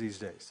Christians these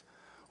days.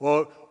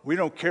 Well, we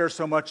don't care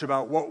so much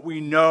about what we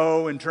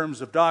know in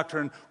terms of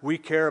doctrine. We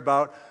care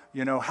about,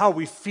 how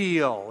we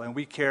feel, and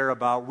we care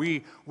about,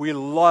 we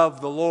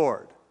love the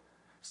Lord.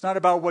 It's not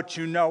about what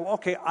you know.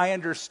 Okay, I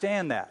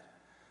understand that.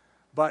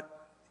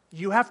 But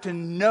you have to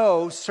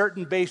know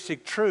certain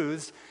basic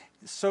truths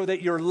so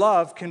that your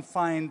love can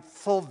find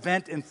full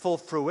vent and full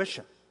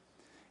fruition.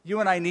 You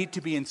and I need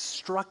to be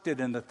instructed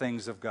in the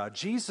things of God.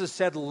 Jesus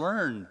said,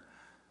 learn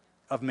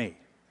of me.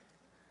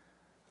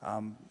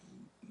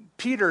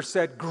 Peter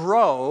said,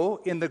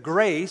 grow in the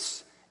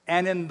grace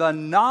and in the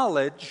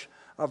knowledge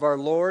of our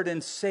Lord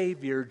and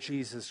Savior,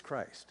 Jesus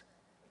Christ.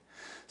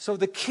 So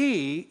the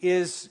key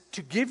is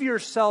to give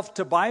yourself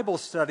to Bible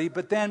study,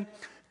 but then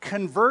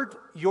convert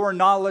your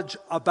knowledge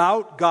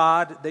about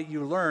God that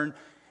you learn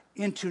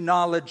into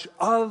knowledge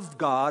of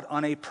God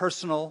on a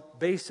personal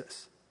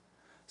basis,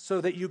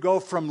 so that you go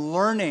from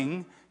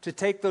learning to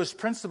take those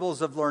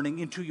principles of learning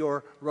into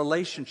your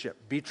relationship,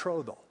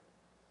 betrothal.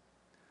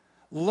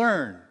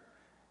 Learn,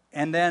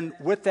 and then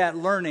with that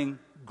learning,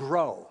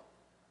 grow.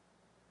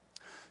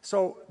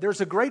 So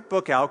there's a great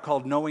book out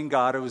called Knowing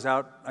God. It was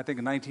out, I think,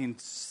 in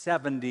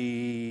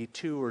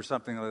 1972 or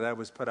something like that. It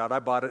was put out. I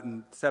bought it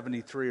in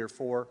 73 or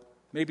 4,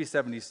 maybe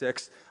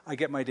 76. I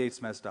get my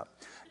dates messed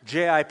up.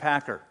 J.I.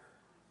 Packer.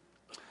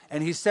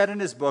 And he said in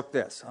his book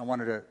this. I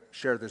wanted to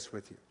share this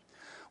with you.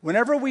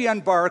 Whenever we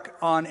embark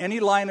on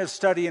any line of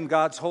study in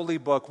God's holy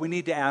book, we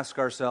need to ask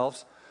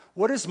ourselves,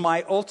 what is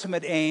my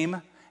ultimate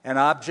aim and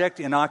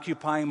object in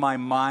occupying my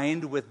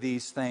mind with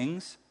these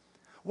things?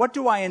 What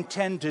do I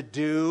intend to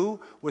do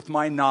with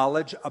my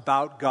knowledge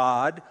about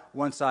God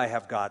once I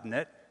have gotten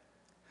it?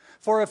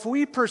 For if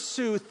we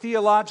pursue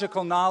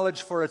theological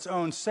knowledge for its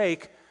own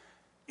sake,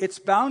 it's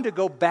bound to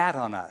go bad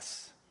on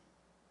us.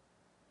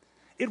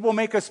 It will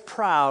make us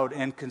proud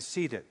and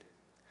conceited.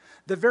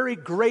 The very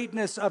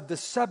greatness of the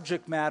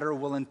subject matter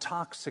will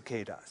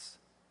intoxicate us.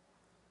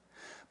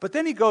 But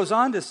then he goes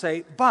on to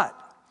say, but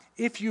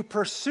if you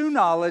pursue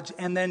knowledge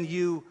and then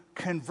you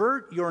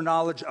convert your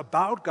knowledge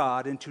about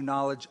God into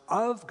knowledge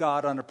of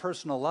God on a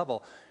personal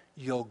level,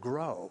 you'll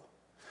grow.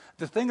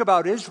 The thing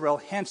about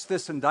Israel, hence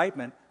this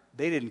indictment,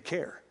 they didn't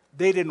care.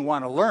 They didn't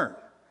want to learn.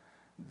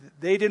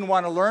 They didn't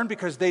want to learn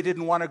because they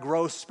didn't want to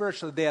grow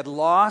spiritually. They had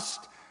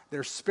lost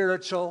their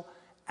spiritual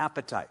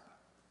appetite.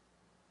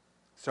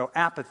 So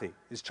apathy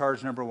is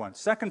charge number 1.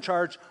 Second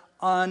charge,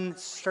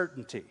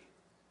 uncertainty.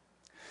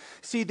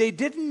 See, they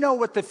didn't know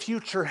what the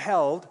future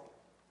held.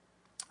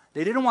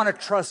 They didn't want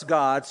to trust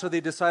God, so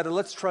they decided,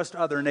 let's trust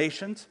other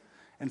nations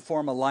and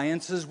form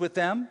alliances with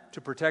them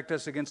to protect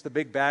us against the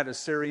big bad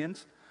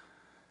Assyrians.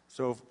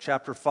 So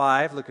chapter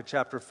 5, look at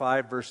chapter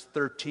 5, verse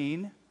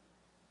 13.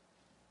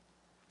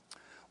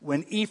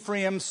 When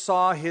Ephraim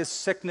saw his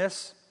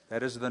sickness,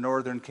 that is the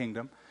northern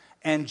kingdom,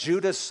 and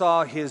Judah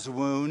saw his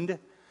wound.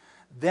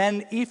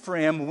 Then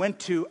Ephraim went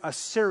to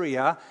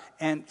Assyria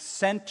and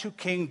sent to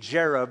King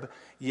Jeroboam,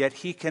 yet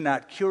he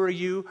cannot cure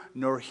you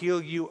nor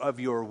heal you of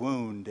your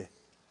wound.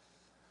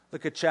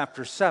 Look at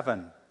chapter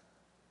 7,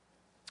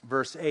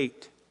 verse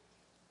 8.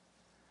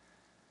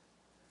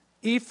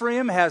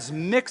 Ephraim has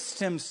mixed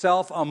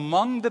himself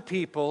among the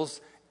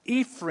peoples.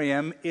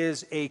 Ephraim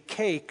is a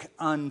cake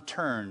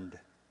unturned.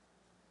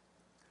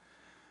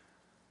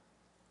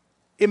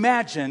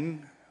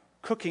 Imagine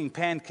cooking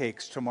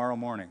pancakes tomorrow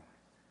morning.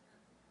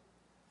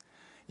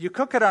 You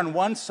cook it on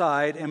one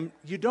side and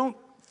you don't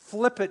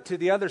flip it to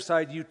the other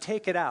side, you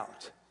take it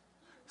out.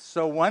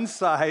 So one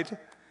side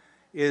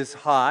is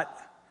hot,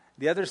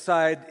 the other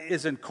side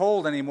isn't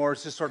cold anymore,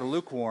 it's just sort of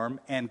lukewarm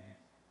and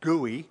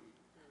gooey.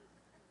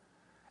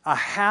 A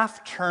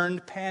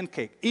half-turned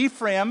pancake.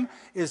 Ephraim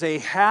is a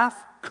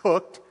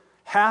half-cooked,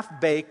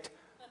 half-baked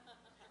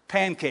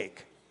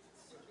pancake.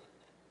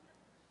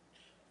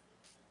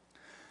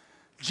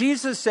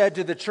 Jesus said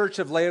to the church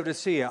of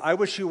Laodicea, I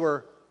wish you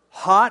were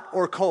hot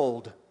or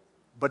cold,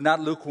 but not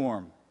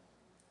lukewarm.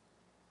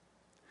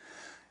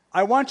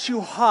 I want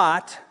you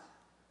hot,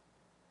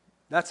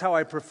 that's how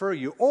I prefer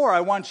you, or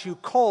I want you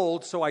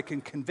cold so I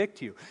can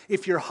convict you.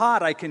 If you're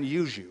hot, I can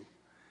use you.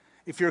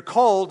 If you're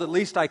cold, at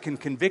least I can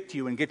convict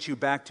you and get you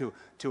back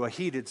to a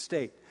heated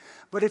state.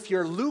 But if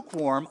you're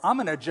lukewarm, I'm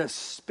going to just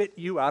spit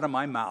you out of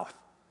my mouth.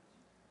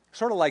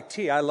 Sort of like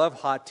tea. I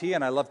love hot tea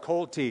and I love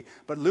cold tea,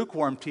 but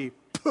lukewarm tea,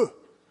 pooh.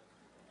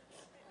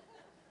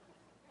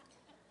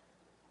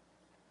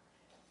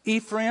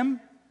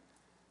 Ephraim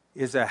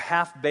is a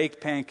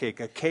half-baked pancake,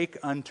 a cake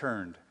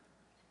unturned.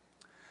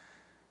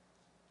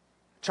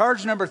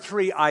 Charge number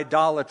 3,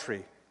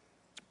 idolatry.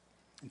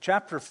 In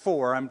chapter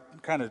 4, I'm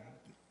kind of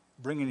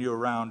bringing you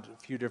around a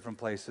few different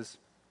places.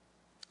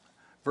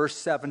 Verse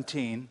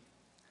 17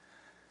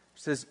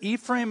 says,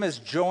 Ephraim is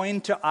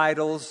joined to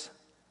idols,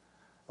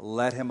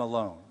 let him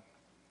alone.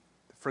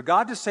 For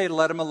God to say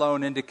let him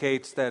alone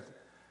indicates that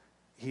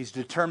he's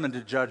determined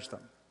to judge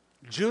them.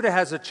 Judah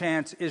has a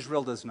chance,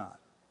 Israel does not.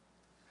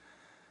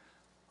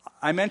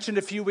 I mentioned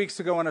a few weeks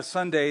ago on a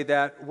Sunday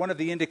that one of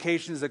the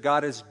indications that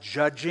God is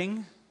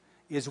judging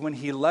is when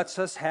he lets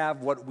us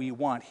have what we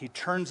want. He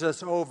turns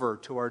us over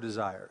to our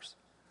desires.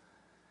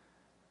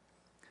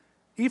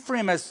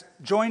 Ephraim has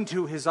joined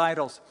to his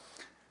idols.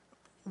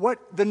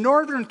 What the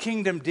northern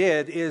kingdom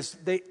did is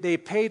they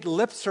paid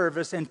lip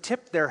service and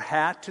tipped their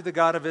hat to the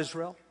God of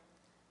Israel.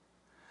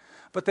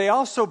 But they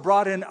also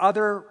brought in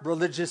other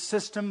religious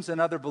systems and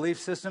other belief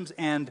systems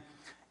and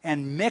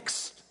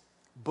mixed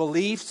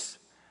beliefs,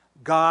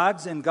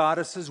 gods and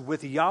goddesses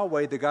with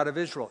Yahweh, the God of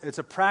Israel. It's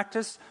a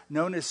practice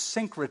known as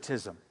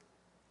syncretism.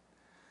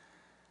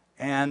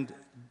 And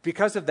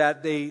because of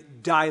that, they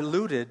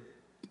diluted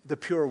the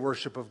pure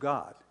worship of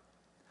God.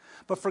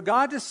 But for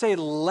God to say,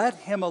 let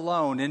him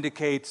alone,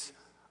 indicates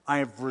I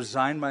have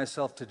resigned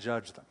myself to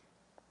judge them.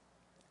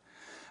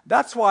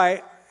 That's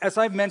why, as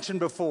I've mentioned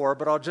before,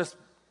 but I'll just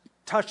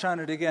touch on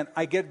it again,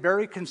 I get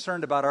very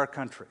concerned about our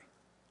country.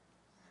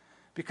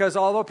 Because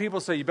although people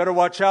say, you better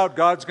watch out,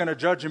 God's going to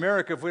judge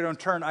America if we don't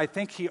turn, I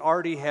think he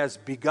already has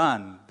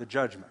begun the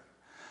judgment.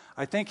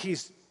 I think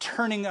he's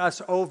turning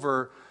us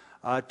over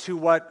to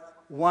what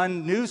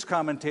one news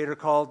commentator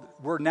called,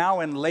 we're now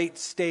in late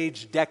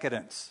stage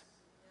decadence.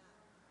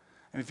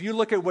 And if you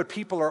look at what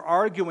people are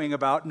arguing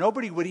about,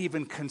 nobody would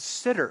even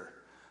consider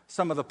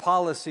some of the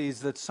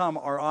policies that some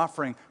are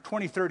offering.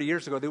 20, 30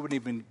 years ago, they wouldn't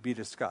even be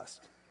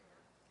discussed.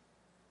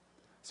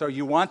 So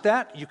you want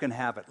that? You can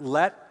have it.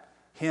 Let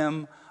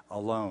him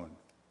alone.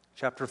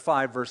 Chapter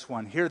 5, verse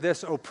 1. Hear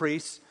this, O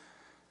priests.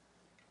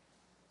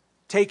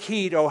 Take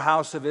heed, O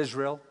house of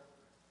Israel.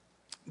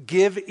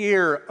 Give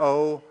ear,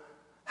 O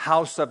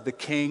house of the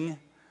king.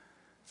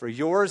 For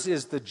yours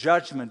is the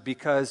judgment,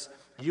 because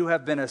you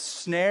have been a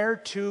snare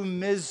to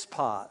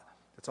Mizpah.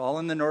 It's all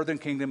in the northern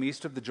kingdom,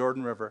 east of the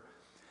Jordan River.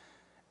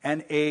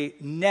 And a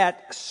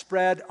net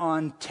spread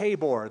on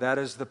Tabor. That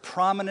is the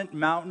prominent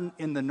mountain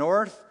in the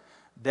north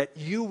that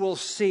you will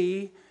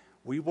see.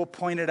 We will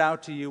point it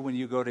out to you when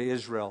you go to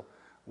Israel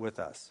with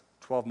us,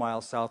 12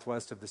 miles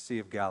southwest of the Sea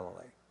of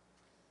Galilee.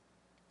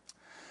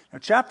 Now,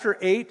 chapter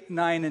 8,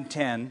 9, and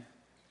 10,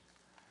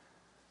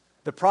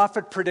 the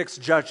prophet predicts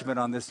judgment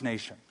on this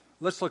nation.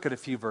 Let's look at a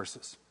few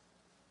verses.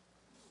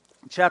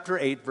 Chapter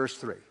 8, verse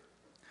 3.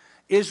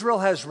 Israel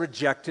has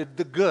rejected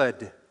the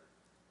good.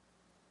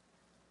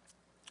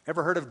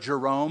 Ever heard of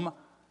Jerome?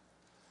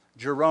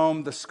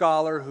 Jerome, the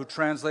scholar who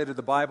translated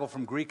the Bible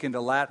from Greek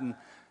into Latin,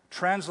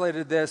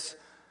 translated this,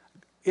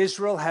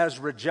 Israel has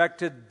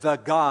rejected the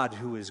God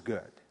who is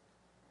good.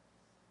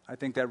 I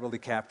think that really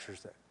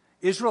captures it.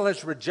 Israel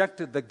has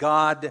rejected the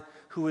God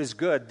who is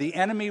good. The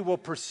enemy will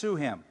pursue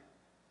him.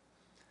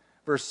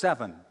 Verse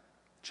 7,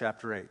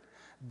 chapter 8.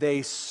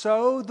 They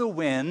sow the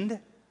wind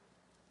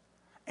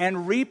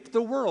and reap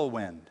the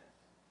whirlwind.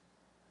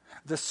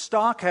 The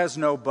stalk has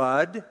no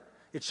bud.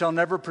 It shall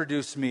never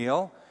produce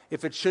meal.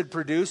 If it should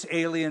produce,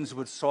 aliens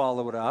would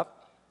swallow it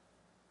up.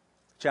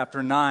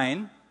 Chapter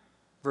 9,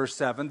 Verse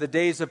 7, the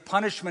days of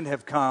punishment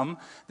have come.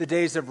 The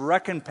days of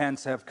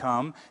recompense have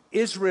come.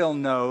 Israel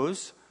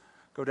knows.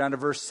 Go down to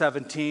verse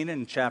 17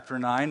 in chapter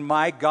 9.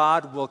 My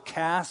God will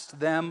cast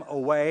them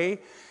away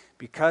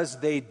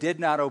because they did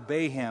not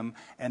obey him,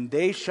 and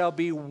they shall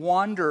be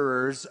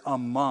wanderers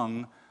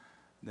among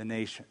the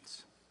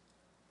nations.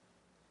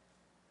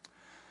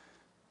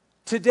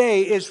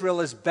 Today,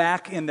 Israel is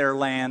back in their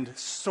land,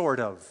 sort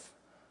of.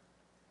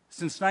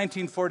 Since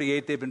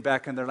 1948, they've been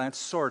back in their land,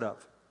 sort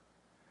of.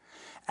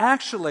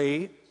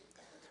 Actually,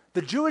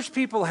 the Jewish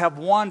people have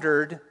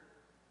wandered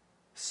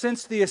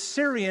since the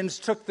Assyrians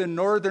took the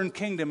northern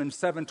kingdom in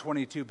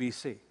 722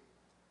 BC.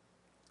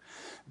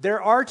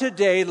 There are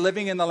today,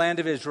 living in the land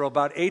of Israel,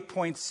 about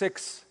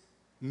 8.6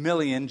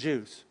 million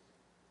Jews.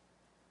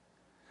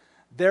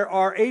 There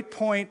are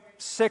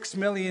 8.6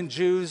 million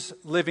Jews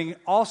living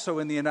also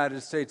in the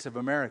United States of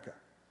America.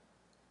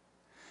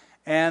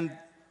 And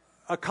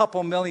a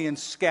couple million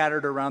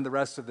scattered around the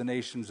rest of the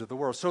nations of the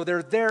world. So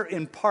they're there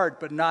in part,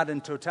 but not in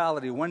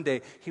totality. One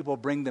day, he will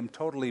bring them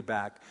totally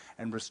back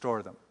and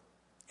restore them.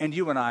 And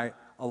you and I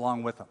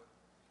along with them.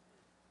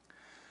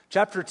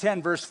 Chapter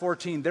 10, verse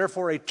 14,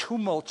 therefore a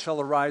tumult shall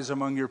arise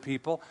among your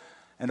people,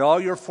 and all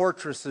your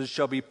fortresses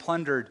shall be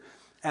plundered.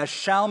 As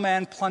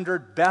Shalman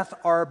plundered Beth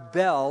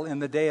Arbel in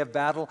the day of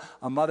battle,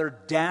 a mother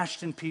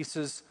dashed in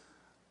pieces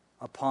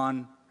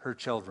upon her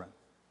children.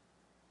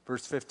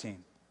 Verse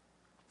 15.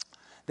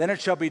 Then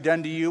it shall be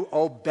done to you,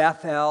 O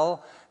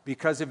Bethel,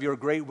 because of your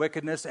great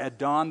wickedness. At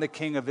dawn, the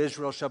king of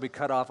Israel shall be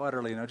cut off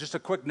utterly. Now, just a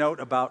quick note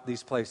about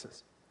these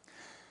places.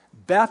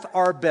 Beth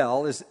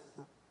Arbel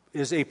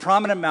is a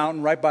prominent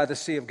mountain right by the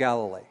Sea of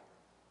Galilee.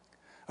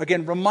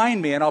 Again,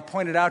 remind me, and I'll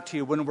point it out to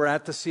you, when we're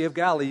at the Sea of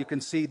Galilee, you can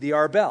see the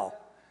Arbel.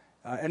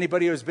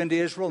 Anybody who's been to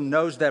Israel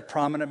knows that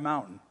prominent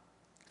mountain.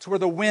 It's where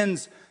the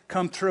winds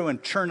come through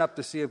and churn up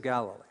the Sea of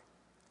Galilee.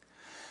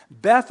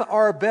 Beth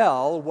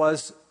Arbel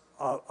was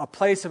a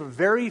place of a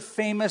very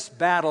famous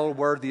battle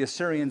where the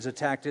Assyrians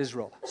attacked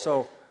Israel.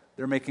 So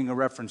they're making a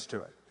reference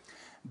to it.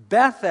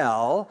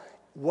 Bethel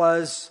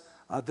was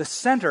the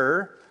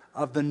center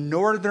of the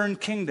northern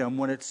kingdom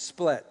when it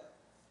split.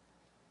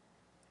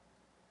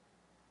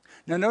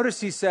 Now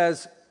notice he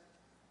says,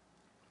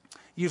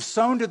 you've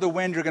sown to the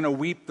wind, you're going to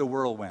weep the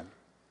whirlwind.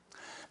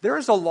 There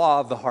is a law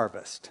of the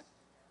harvest.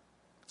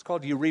 It's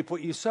called you reap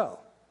what you sow.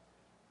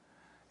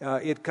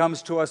 It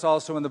comes to us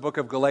also in the book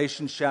of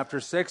Galatians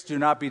chapter 6. Do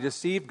not be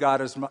deceived. God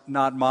is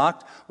not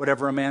mocked.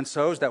 Whatever a man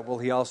sows, that will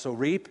he also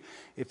reap.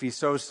 If he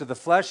sows to the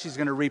flesh, he's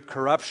going to reap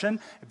corruption.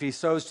 If he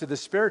sows to the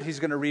Spirit, he's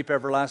going to reap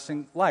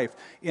everlasting life.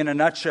 In a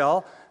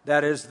nutshell,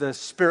 that is the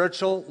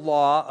spiritual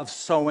law of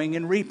sowing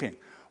and reaping.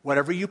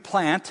 Whatever you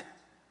plant,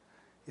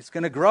 it's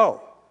going to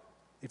grow.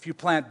 If you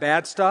plant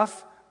bad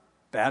stuff's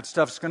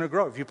going to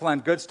grow. If you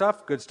plant good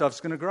stuff's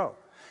going to grow.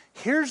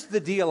 Here's the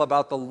deal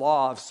about the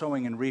law of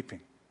sowing and reaping.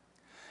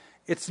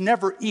 It's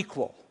never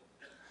equal.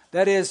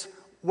 That is,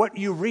 what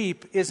you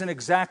reap isn't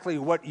exactly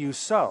what you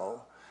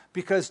sow,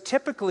 because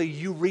typically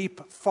you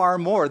reap far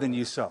more than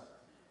you sow.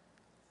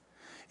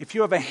 If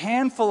you have a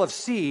handful of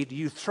seed,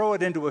 you throw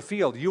it into a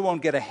field, you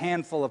won't get a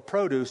handful of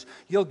produce,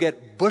 you'll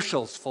get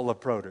bushels full of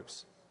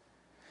produce.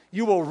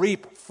 You will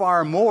reap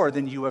far more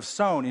than you have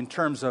sown in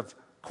terms of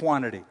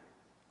quantity.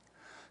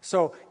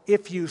 So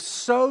if you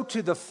sow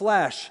to the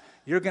flesh,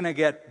 you're going to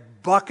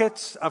get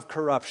buckets of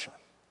corruption.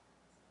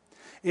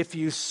 If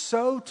you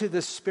sow to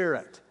the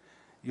Spirit,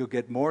 you'll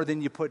get more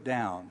than you put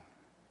down.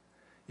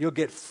 You'll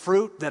get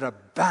fruit that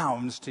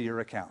abounds to your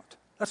account.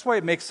 That's why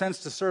it makes sense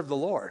to serve the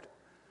Lord.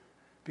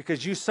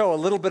 Because you sow a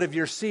little bit of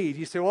your seed.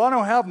 You say, well, I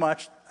don't have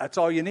much. That's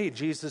all you need.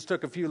 Jesus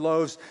took a few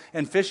loaves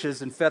and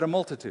fishes and fed a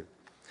multitude.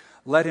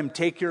 Let him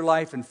take your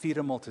life and feed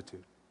a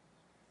multitude.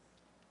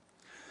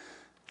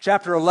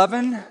 Chapter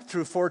 11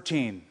 through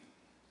 14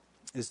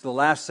 is the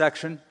last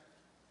section.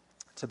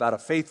 It's about a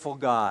faithful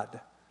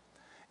God.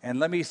 And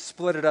let me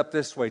split it up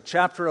this way.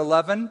 Chapter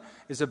 11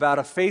 is about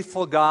a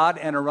faithful God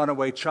and a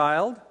runaway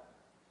child.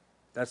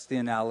 That's the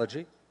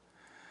analogy.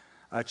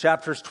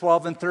 Chapters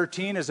 12 and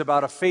 13 is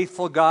about a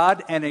faithful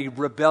God and a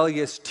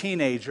rebellious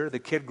teenager. The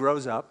kid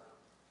grows up.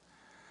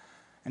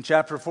 And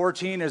chapter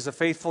 14 is a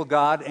faithful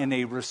God and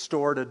a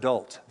restored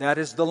adult. That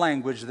is the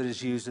language that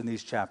is used in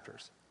these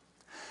chapters.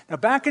 Now,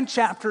 back in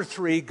chapter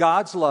 3,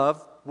 God's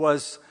love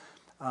was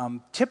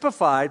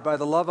typified by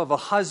the love of a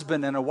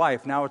husband and a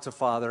wife. Now it's a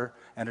father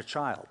and a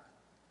child.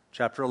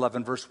 Chapter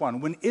 11, verse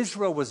 1. When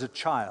Israel was a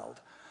child,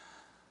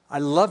 I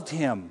loved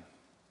him.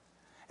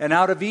 And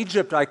out of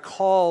Egypt I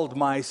called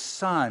my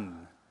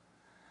son.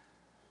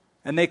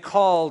 And they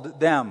called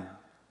them.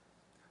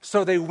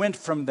 So they went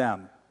from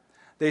them.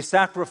 They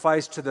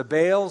sacrificed to the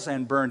Baals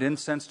and burned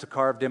incense to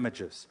carved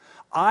images.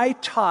 I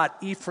taught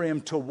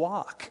Ephraim to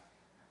walk.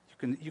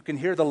 You can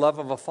hear the love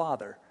of a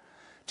father.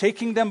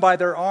 Taking them by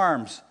their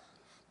arms.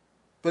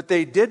 But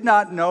they did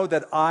not know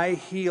that I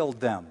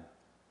healed them.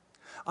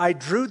 I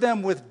drew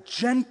them with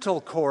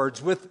gentle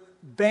cords, with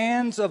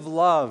bands of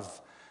love.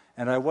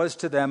 And I was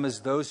to them as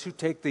those who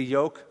take the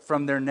yoke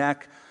from their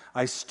neck.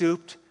 I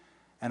stooped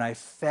and I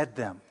fed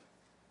them.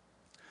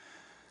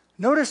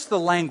 Notice the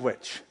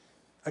language.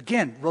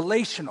 Again,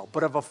 relational,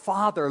 but of a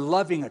father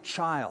loving a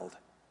child.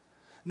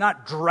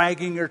 Not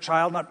dragging your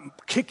child,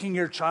 not kicking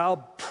your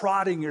child,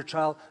 prodding your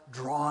child,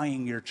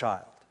 drawing your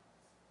child.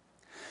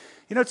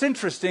 You know, it's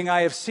interesting.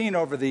 I have seen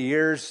over the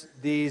years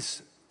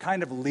these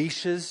kind of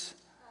leashes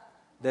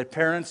that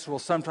parents will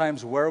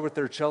sometimes wear with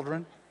their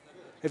children.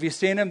 Have you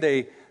seen them?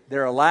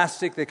 They're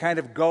elastic. They kind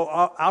of go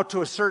out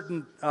to a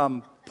certain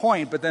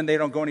point, but then they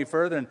don't go any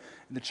further, and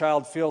the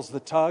child feels the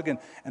tug, and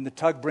the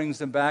tug brings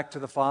them back to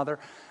the father.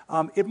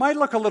 It might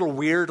look a little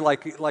weird,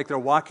 like they're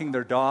walking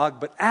their dog,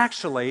 but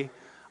actually,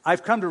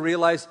 I've come to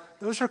realize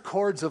those are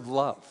cords of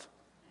love.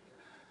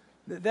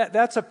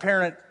 That's a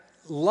parent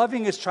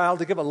loving his child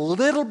to give a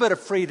little bit of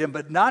freedom,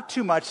 but not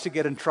too much to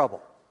get in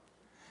trouble,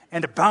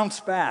 and to bounce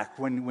back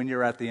when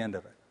you're at the end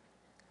of it.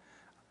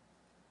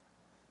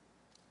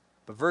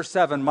 But verse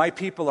 7, my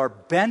people are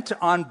bent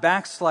on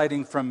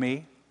backsliding from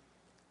me.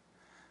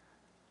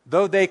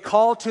 Though they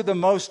call to the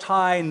Most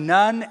High,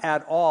 none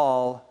at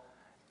all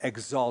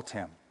exalt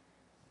him.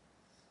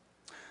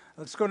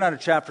 Let's go down to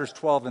chapters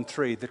 12 and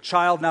 3. The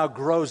child now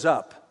grows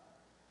up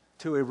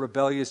to a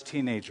rebellious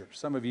teenager.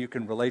 Some of you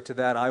can relate to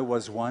that. I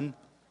was one.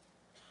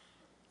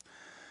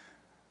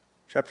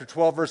 Chapter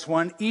 12, verse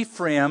 1.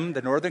 Ephraim,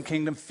 the northern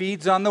kingdom,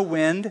 feeds on the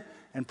wind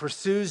and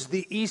pursues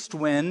the east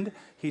wind.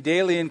 He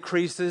daily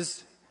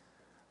increases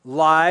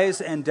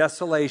lies and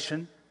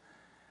desolation.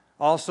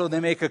 Also, they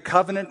make a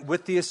covenant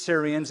with the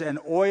Assyrians, and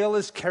oil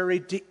is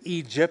carried to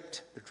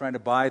Egypt. They're trying to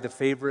buy the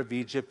favor of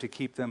Egypt to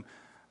keep them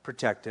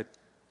protected.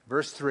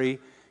 Verse 3,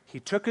 he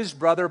took his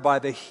brother by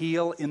the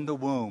heel in the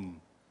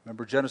womb.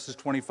 Remember Genesis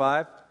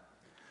 25?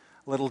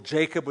 Little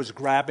Jacob was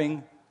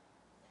grabbing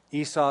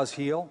Esau's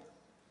heel.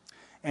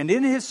 And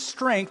in his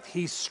strength,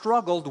 he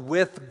struggled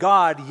with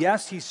God.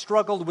 Yes, he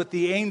struggled with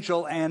the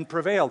angel and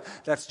prevailed.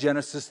 That's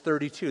Genesis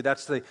 32.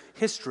 That's the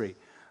history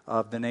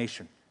of the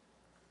nation.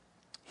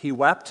 He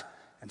wept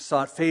and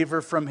sought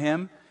favor from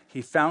him.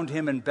 He found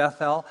him in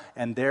Bethel,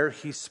 and there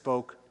he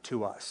spoke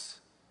to us.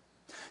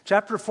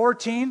 Chapter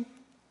 14,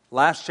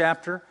 last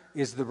chapter,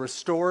 is the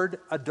restored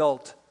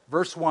adult.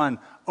 Verse 1,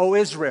 O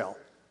Israel,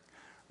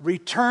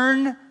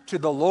 return to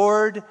the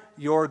Lord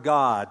your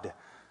God,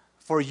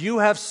 for you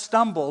have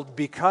stumbled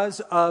because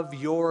of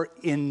your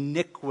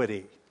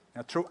iniquity.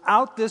 Now,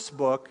 throughout this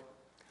book,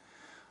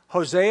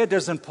 Hosea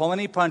doesn't pull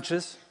any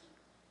punches.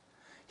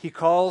 He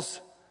calls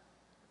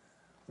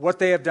what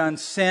they have done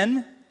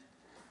sin.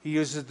 He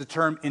uses the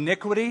term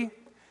iniquity.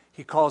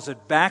 He calls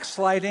it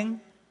backsliding.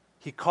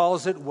 He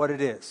calls it what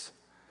it is.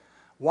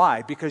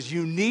 Why? Because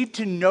you need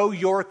to know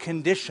your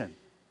condition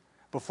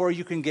before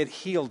you can get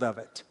healed of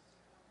it.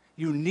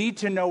 You need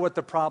to know what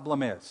the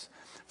problem is.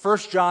 1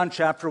 John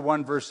chapter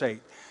 1, verse 8.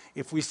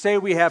 If we say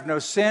we have no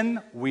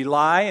sin, we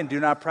lie and do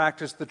not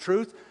practice the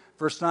truth.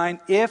 Verse 9,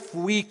 if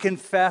we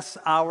confess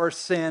our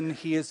sin,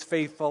 he is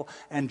faithful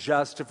and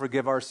just to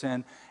forgive our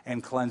sin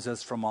and cleanse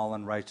us from all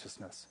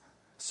unrighteousness.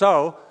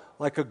 So,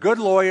 like a good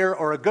lawyer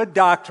or a good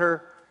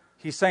doctor,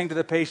 he's saying to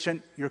the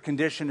patient, your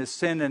condition is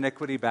sin,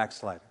 iniquity,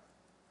 backsliding.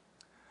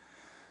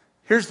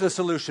 Here's the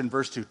solution,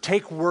 verse 2.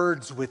 Take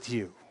words with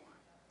you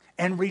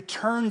and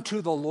return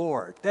to the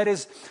Lord. That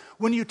is,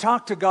 when you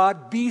talk to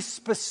God, be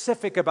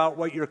specific about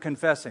what you're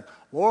confessing.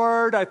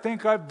 Lord, I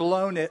think I've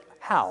blown it.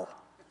 How?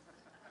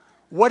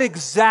 What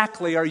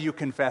exactly are you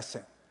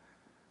confessing?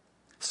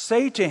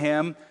 Say to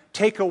him,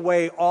 take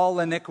away all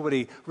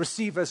iniquity.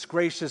 Receive us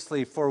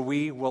graciously, for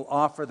we will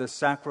offer the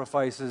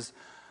sacrifices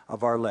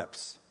of our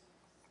lips.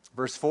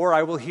 Verse 4,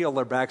 I will heal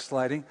their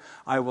backsliding.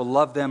 I will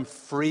love them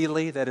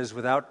freely, that is,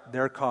 without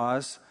their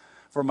cause.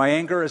 For my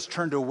anger is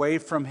turned away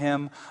from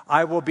him.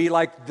 I will be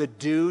like the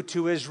dew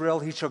to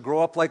Israel. He shall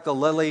grow up like the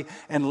lily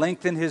and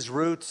lengthen his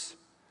roots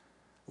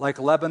like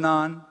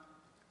Lebanon.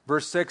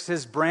 Verse 6,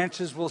 his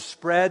branches will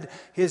spread.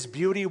 His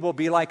beauty will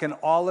be like an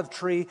olive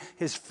tree.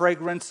 His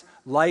fragrance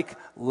like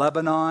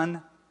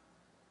Lebanon.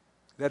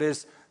 That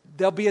is,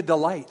 there'll be a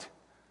delight.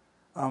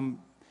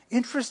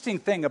 Interesting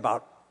thing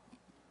about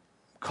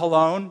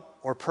cologne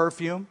or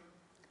perfume,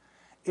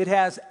 it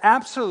has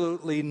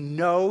absolutely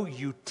no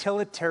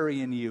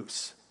utilitarian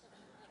use.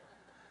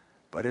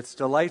 But it's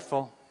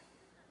delightful.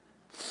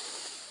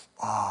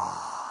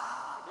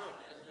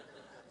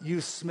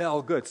 You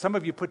smell good. Some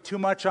of you put too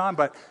much on,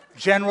 but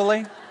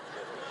generally,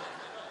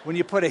 when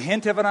you put a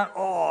hint of it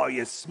on,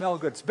 you smell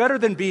good. It's better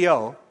than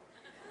BO.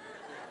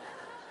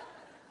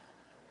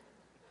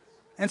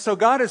 And so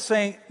God is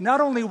saying, not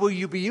only will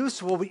you be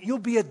useful, but you'll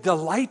be a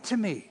delight to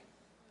me.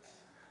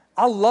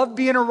 I'll love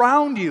being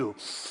around you.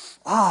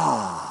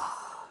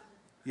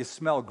 You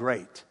smell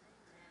great.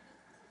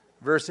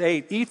 Verse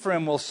 8,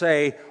 Ephraim will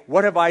say,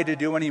 what have I to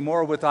do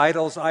anymore with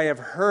idols? I have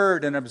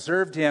heard and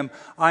observed him.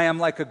 I am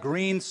like a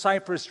green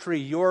cypress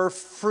tree. Your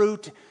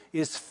fruit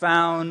is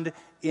found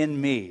in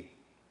me.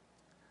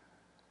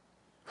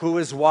 Who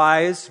is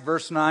wise?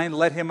 Verse 9,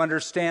 let him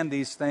understand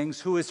these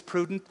things. Who is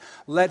prudent?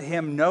 Let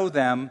him know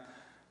them.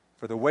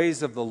 For the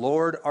ways of the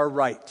Lord are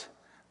right.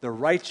 The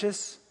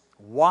righteous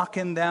walk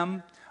in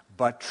them,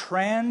 but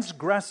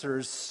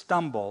transgressors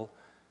stumble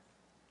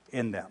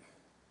in them.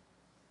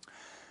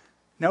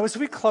 Now, as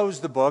we close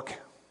the book,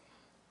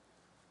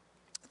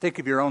 think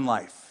of your own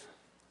life.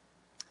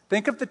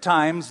 Think of the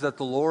times that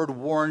the Lord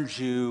warns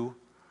you.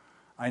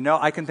 I know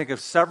I can think of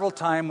several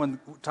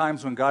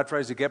times when God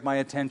tries to get my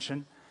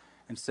attention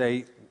and say,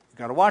 you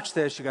got to watch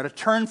this, you got to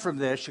turn from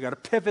this, you got to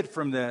pivot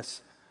from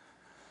this.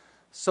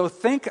 So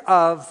think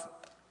of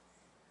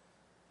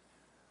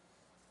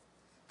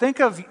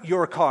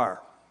your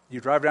car. You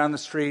drive down the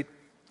street,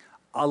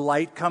 a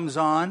light comes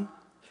on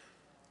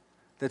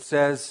that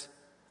says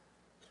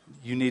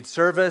you need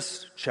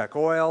service, check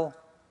oil.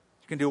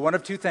 You can do one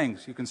of two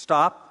things. You can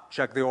stop,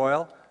 check the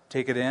oil,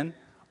 take it in,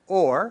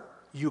 or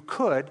you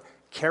could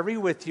carry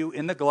with you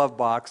in the glove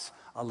box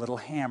a little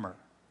hammer.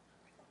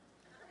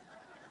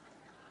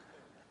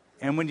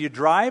 And when you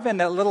drive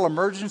and that little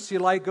emergency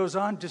light goes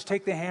on, just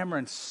take the hammer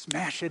and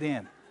smash it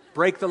in.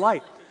 Break the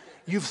light.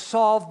 You've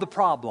solved the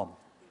problem.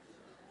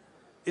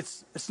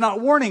 It's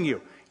not warning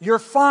you. You're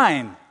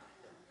fine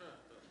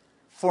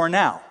for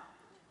now,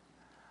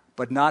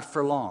 but not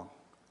for long.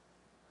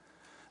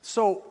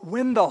 So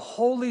when the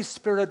Holy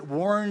Spirit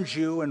warns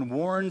you and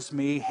warns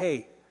me,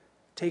 hey,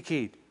 take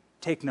heed,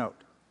 take note.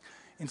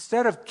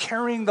 Instead of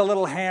carrying the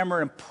little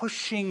hammer and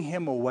pushing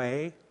him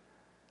away,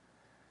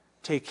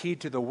 take heed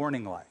to the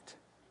warning light.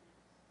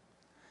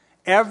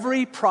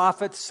 Every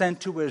prophet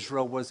sent to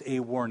Israel was a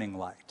warning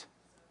light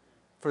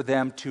for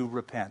them to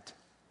repent.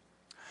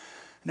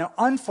 Now,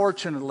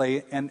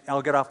 unfortunately, and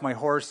I'll get off my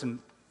horse and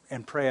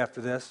pray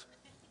after this.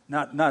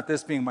 Not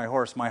this being my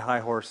horse, my high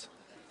horse.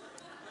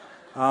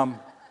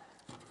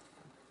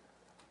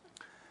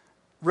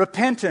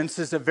 Repentance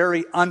is a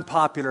very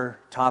unpopular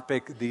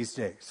topic these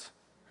days.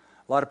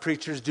 A lot of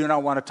preachers do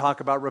not want to talk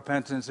about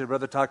repentance. They'd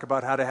rather talk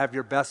about how to have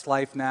your best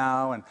life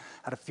now and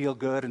how to feel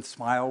good and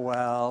smile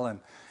well,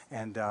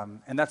 and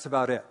that's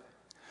about it.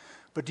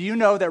 But do you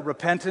know that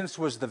repentance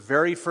was the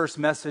very first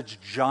message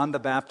John the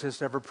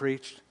Baptist ever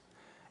preached?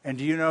 And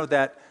do you know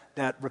that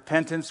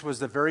repentance was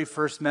the very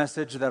first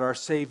message that our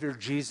Savior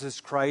Jesus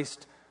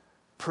Christ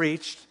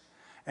preached?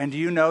 And do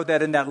you know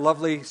that in that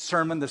lovely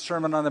sermon, the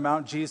Sermon on the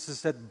Mount, Jesus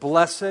said,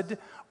 "Blessed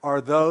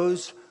are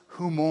those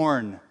who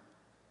mourn.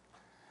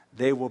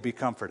 They will be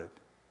comforted."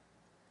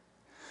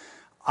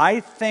 I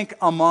think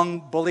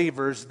among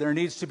believers there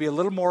needs to be a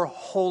little more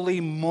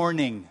holy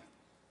mourning.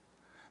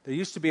 There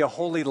used to be a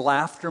holy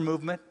laughter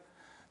movement.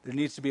 There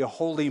needs to be a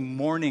holy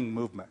mourning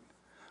movement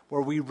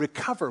where we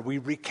recover, we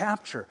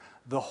recapture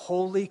the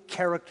holy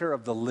character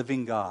of the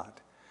living God.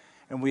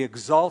 And we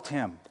exalt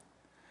him.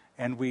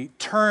 And we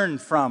turn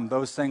from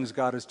those things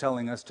God is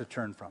telling us to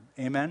turn from.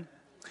 Amen?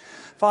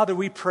 Father,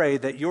 we pray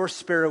that your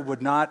Spirit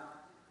would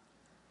not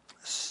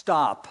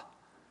stop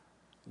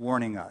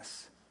warning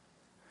us.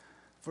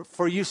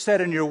 For you said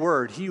in your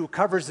word, he who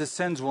covers his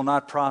sins will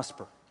not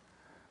prosper.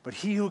 But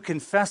he who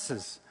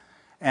confesses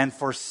and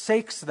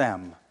forsakes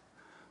them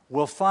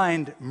will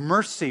find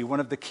mercy,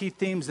 one of the key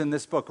themes in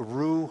this book,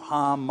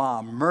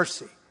 ruhama,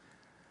 mercy.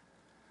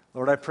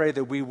 Lord, I pray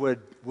that we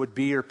would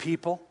be your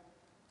people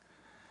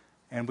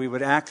and we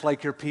would act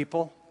like your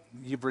people.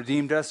 You've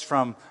redeemed us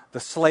from the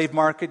slave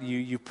market.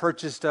 You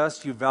purchased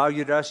us, you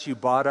valued us, you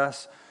bought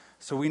us.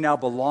 So we now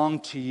belong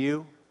to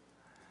you.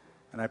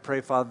 And I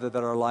pray, Father,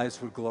 that our lives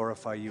would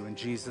glorify you in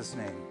Jesus'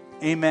 name.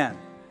 Amen.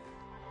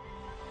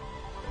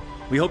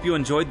 We hope you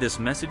enjoyed this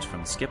message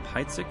from Skip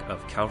Heitzig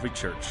of Calvary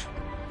Church.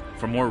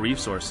 For more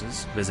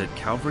resources, visit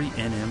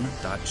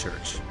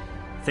calvarynm.church.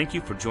 Thank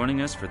you for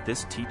joining us for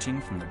this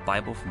teaching from the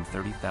Bible from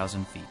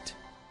 30,000 feet.